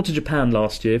 I travelled to Japan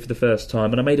last year for the first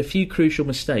time, and I made a few crucial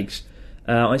mistakes.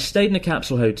 I stayed in a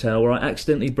capsule hotel where I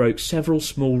accidentally broke several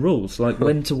small rules, like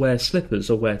when to wear slippers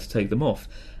or where to take them off.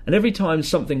 And every time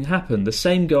something happened, the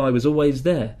same guy was always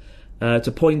there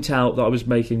to point out that I was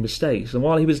making mistakes. And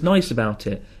while he was nice about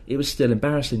it, it was still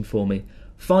embarrassing for me.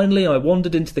 Finally, I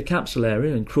wandered into the capsule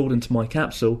area and crawled into my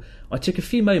capsule. I took a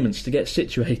few moments to get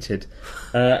situated.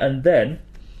 And then,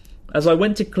 as I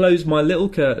went to close my little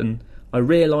curtain... I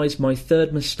realised my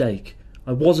third mistake.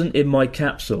 I wasn't in my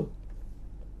capsule.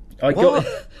 He got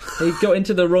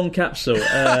into the wrong capsule.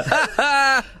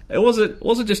 It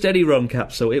wasn't just any wrong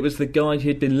capsule. It was the guy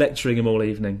who'd been lecturing him all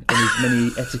evening on his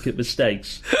many etiquette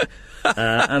mistakes.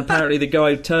 And apparently the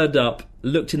guy turned up,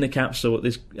 looked in the capsule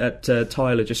at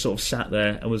Tyler, just sort of sat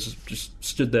there and was just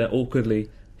stood there awkwardly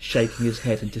shaking his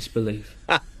head in disbelief.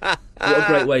 What a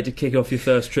great way to kick off your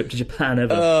first trip to Japan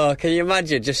ever. Oh, can you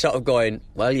imagine just sort of going,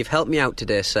 well, you've helped me out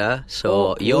today, sir,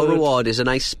 so your reward is a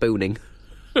nice spooning.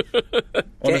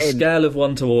 On a scale of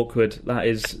 1 to awkward,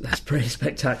 that's pretty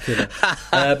spectacular.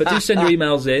 But do send your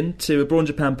emails in to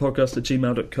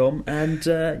abroadjapanpodcast@gmail.com, and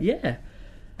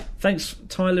thanks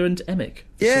Tyler and Emik.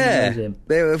 Yeah,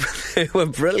 they were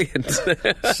brilliant.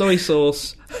 soy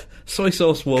sauce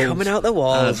walls coming out the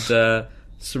walls, and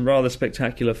some rather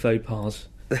spectacular faux pas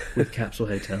with capsule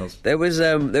hotels. There was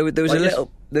a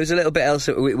little bit else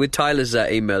with Tyler's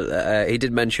email. He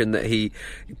did mention that he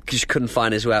just couldn't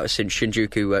find his way out of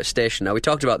Shinjuku Station. Now, we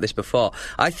talked about this before.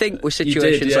 I think with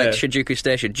situations like Shinjuku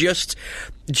Station, just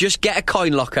get a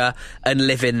coin locker and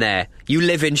live in there. You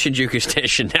live in Shinjuku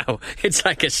Station now. It's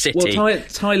like a city. Well,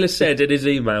 Tyler said in his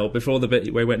email before the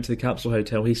bit where he went to the capsule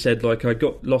hotel, he said, like, I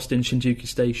got lost in Shinjuku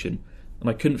Station and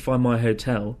I couldn't find my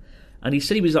hotel. And he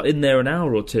said he was like, in there an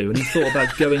hour or two, and he thought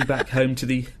about going back home to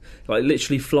the... like,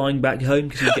 literally flying back home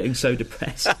because he was getting so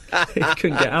depressed. He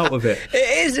couldn't get out of it.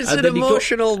 It is. It's an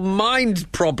emotional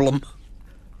mind problem.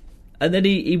 And then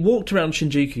he walked around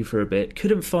Shinjuku for a bit,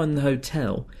 couldn't find the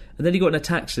hotel, and then he got in a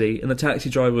taxi, and the taxi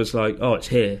driver was like, oh, it's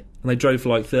here. And they drove for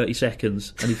like 30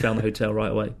 seconds, and he found the hotel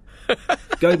right away.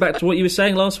 Going back to what you were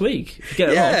saying last week, if you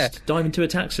get lost, dive into a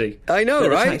taxi. I know,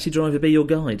 Let right? the taxi driver be your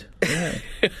guide. Yeah.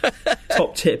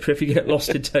 Top tip for if you get lost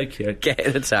in Tokyo. Get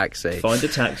in a taxi. Find a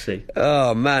taxi.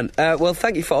 Oh, man. Well,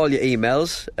 thank you for all your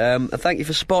emails. And thank you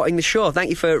for supporting the show. Thank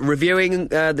you for reviewing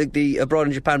the Abroad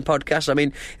in Japan podcast. I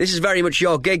mean, this is very much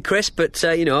your gig, Chris, but,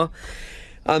 you know,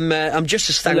 I'm just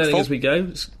as thankful. Learning as we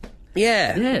go.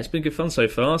 Yeah, it's been good fun so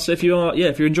far. So if you're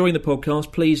enjoying the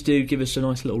podcast, please do give us a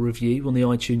nice little review on the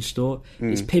iTunes store.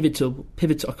 It's pivotal. I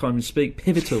can't even speak.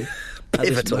 Pivotal at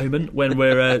this moment when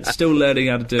we're still learning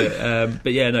how to do it.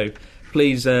 But yeah, no.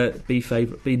 Please be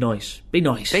nice. Be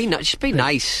nice. Just be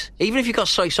nice. Even if you've got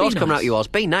soy sauce coming out yours,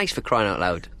 be nice, for crying out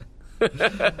loud.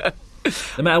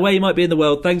 No matter where you might be in the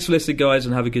world, thanks for listening, guys,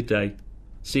 and have a good day.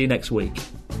 See you next week.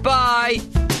 Bye.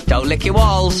 Don't lick your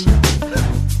walls.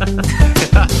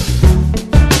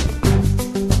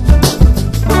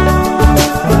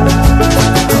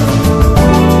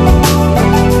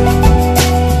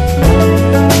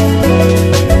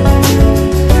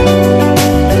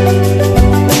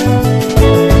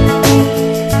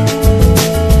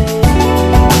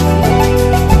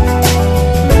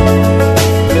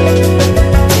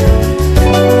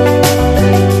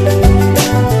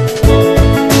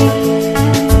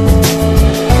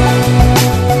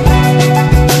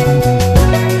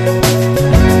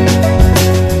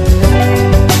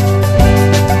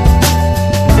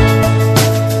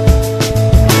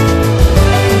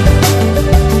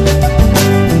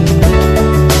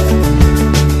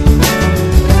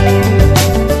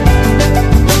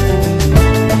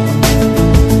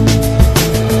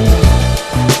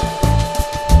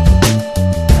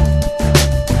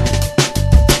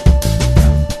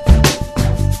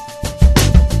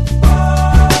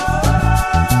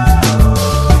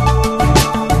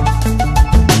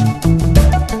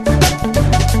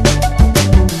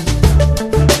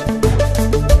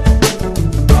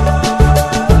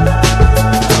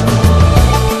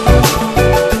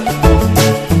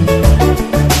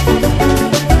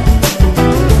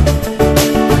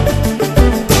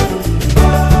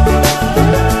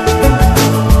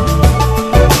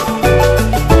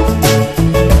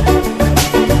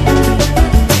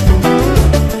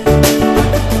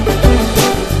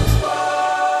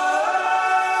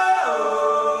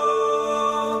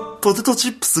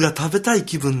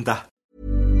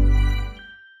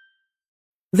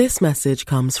 This message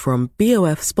comes from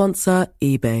BOF sponsor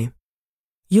eBay.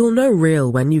 You'll know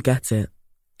real when you get it.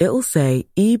 It'll say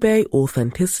eBay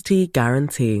Authenticity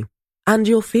Guarantee. And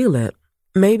you'll feel it.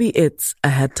 Maybe it's a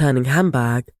head-turning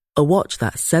handbag, a watch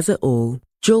that says it all,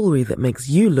 jewelry that makes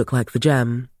you look like the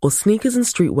gem, or sneakers and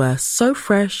streetwear so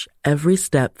fresh every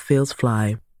step feels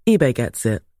fly. eBay gets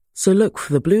it. So look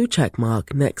for the blue check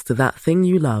mark next to that thing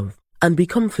you love. And be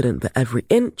confident that every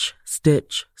inch,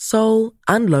 stitch, sole,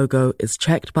 and logo is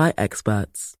checked by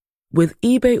experts. With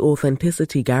eBay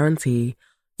Authenticity Guarantee,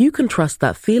 you can trust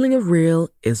that feeling of real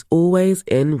is always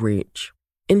in reach.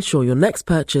 Ensure your next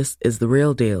purchase is the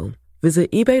real deal.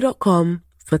 Visit eBay.com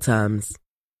for terms.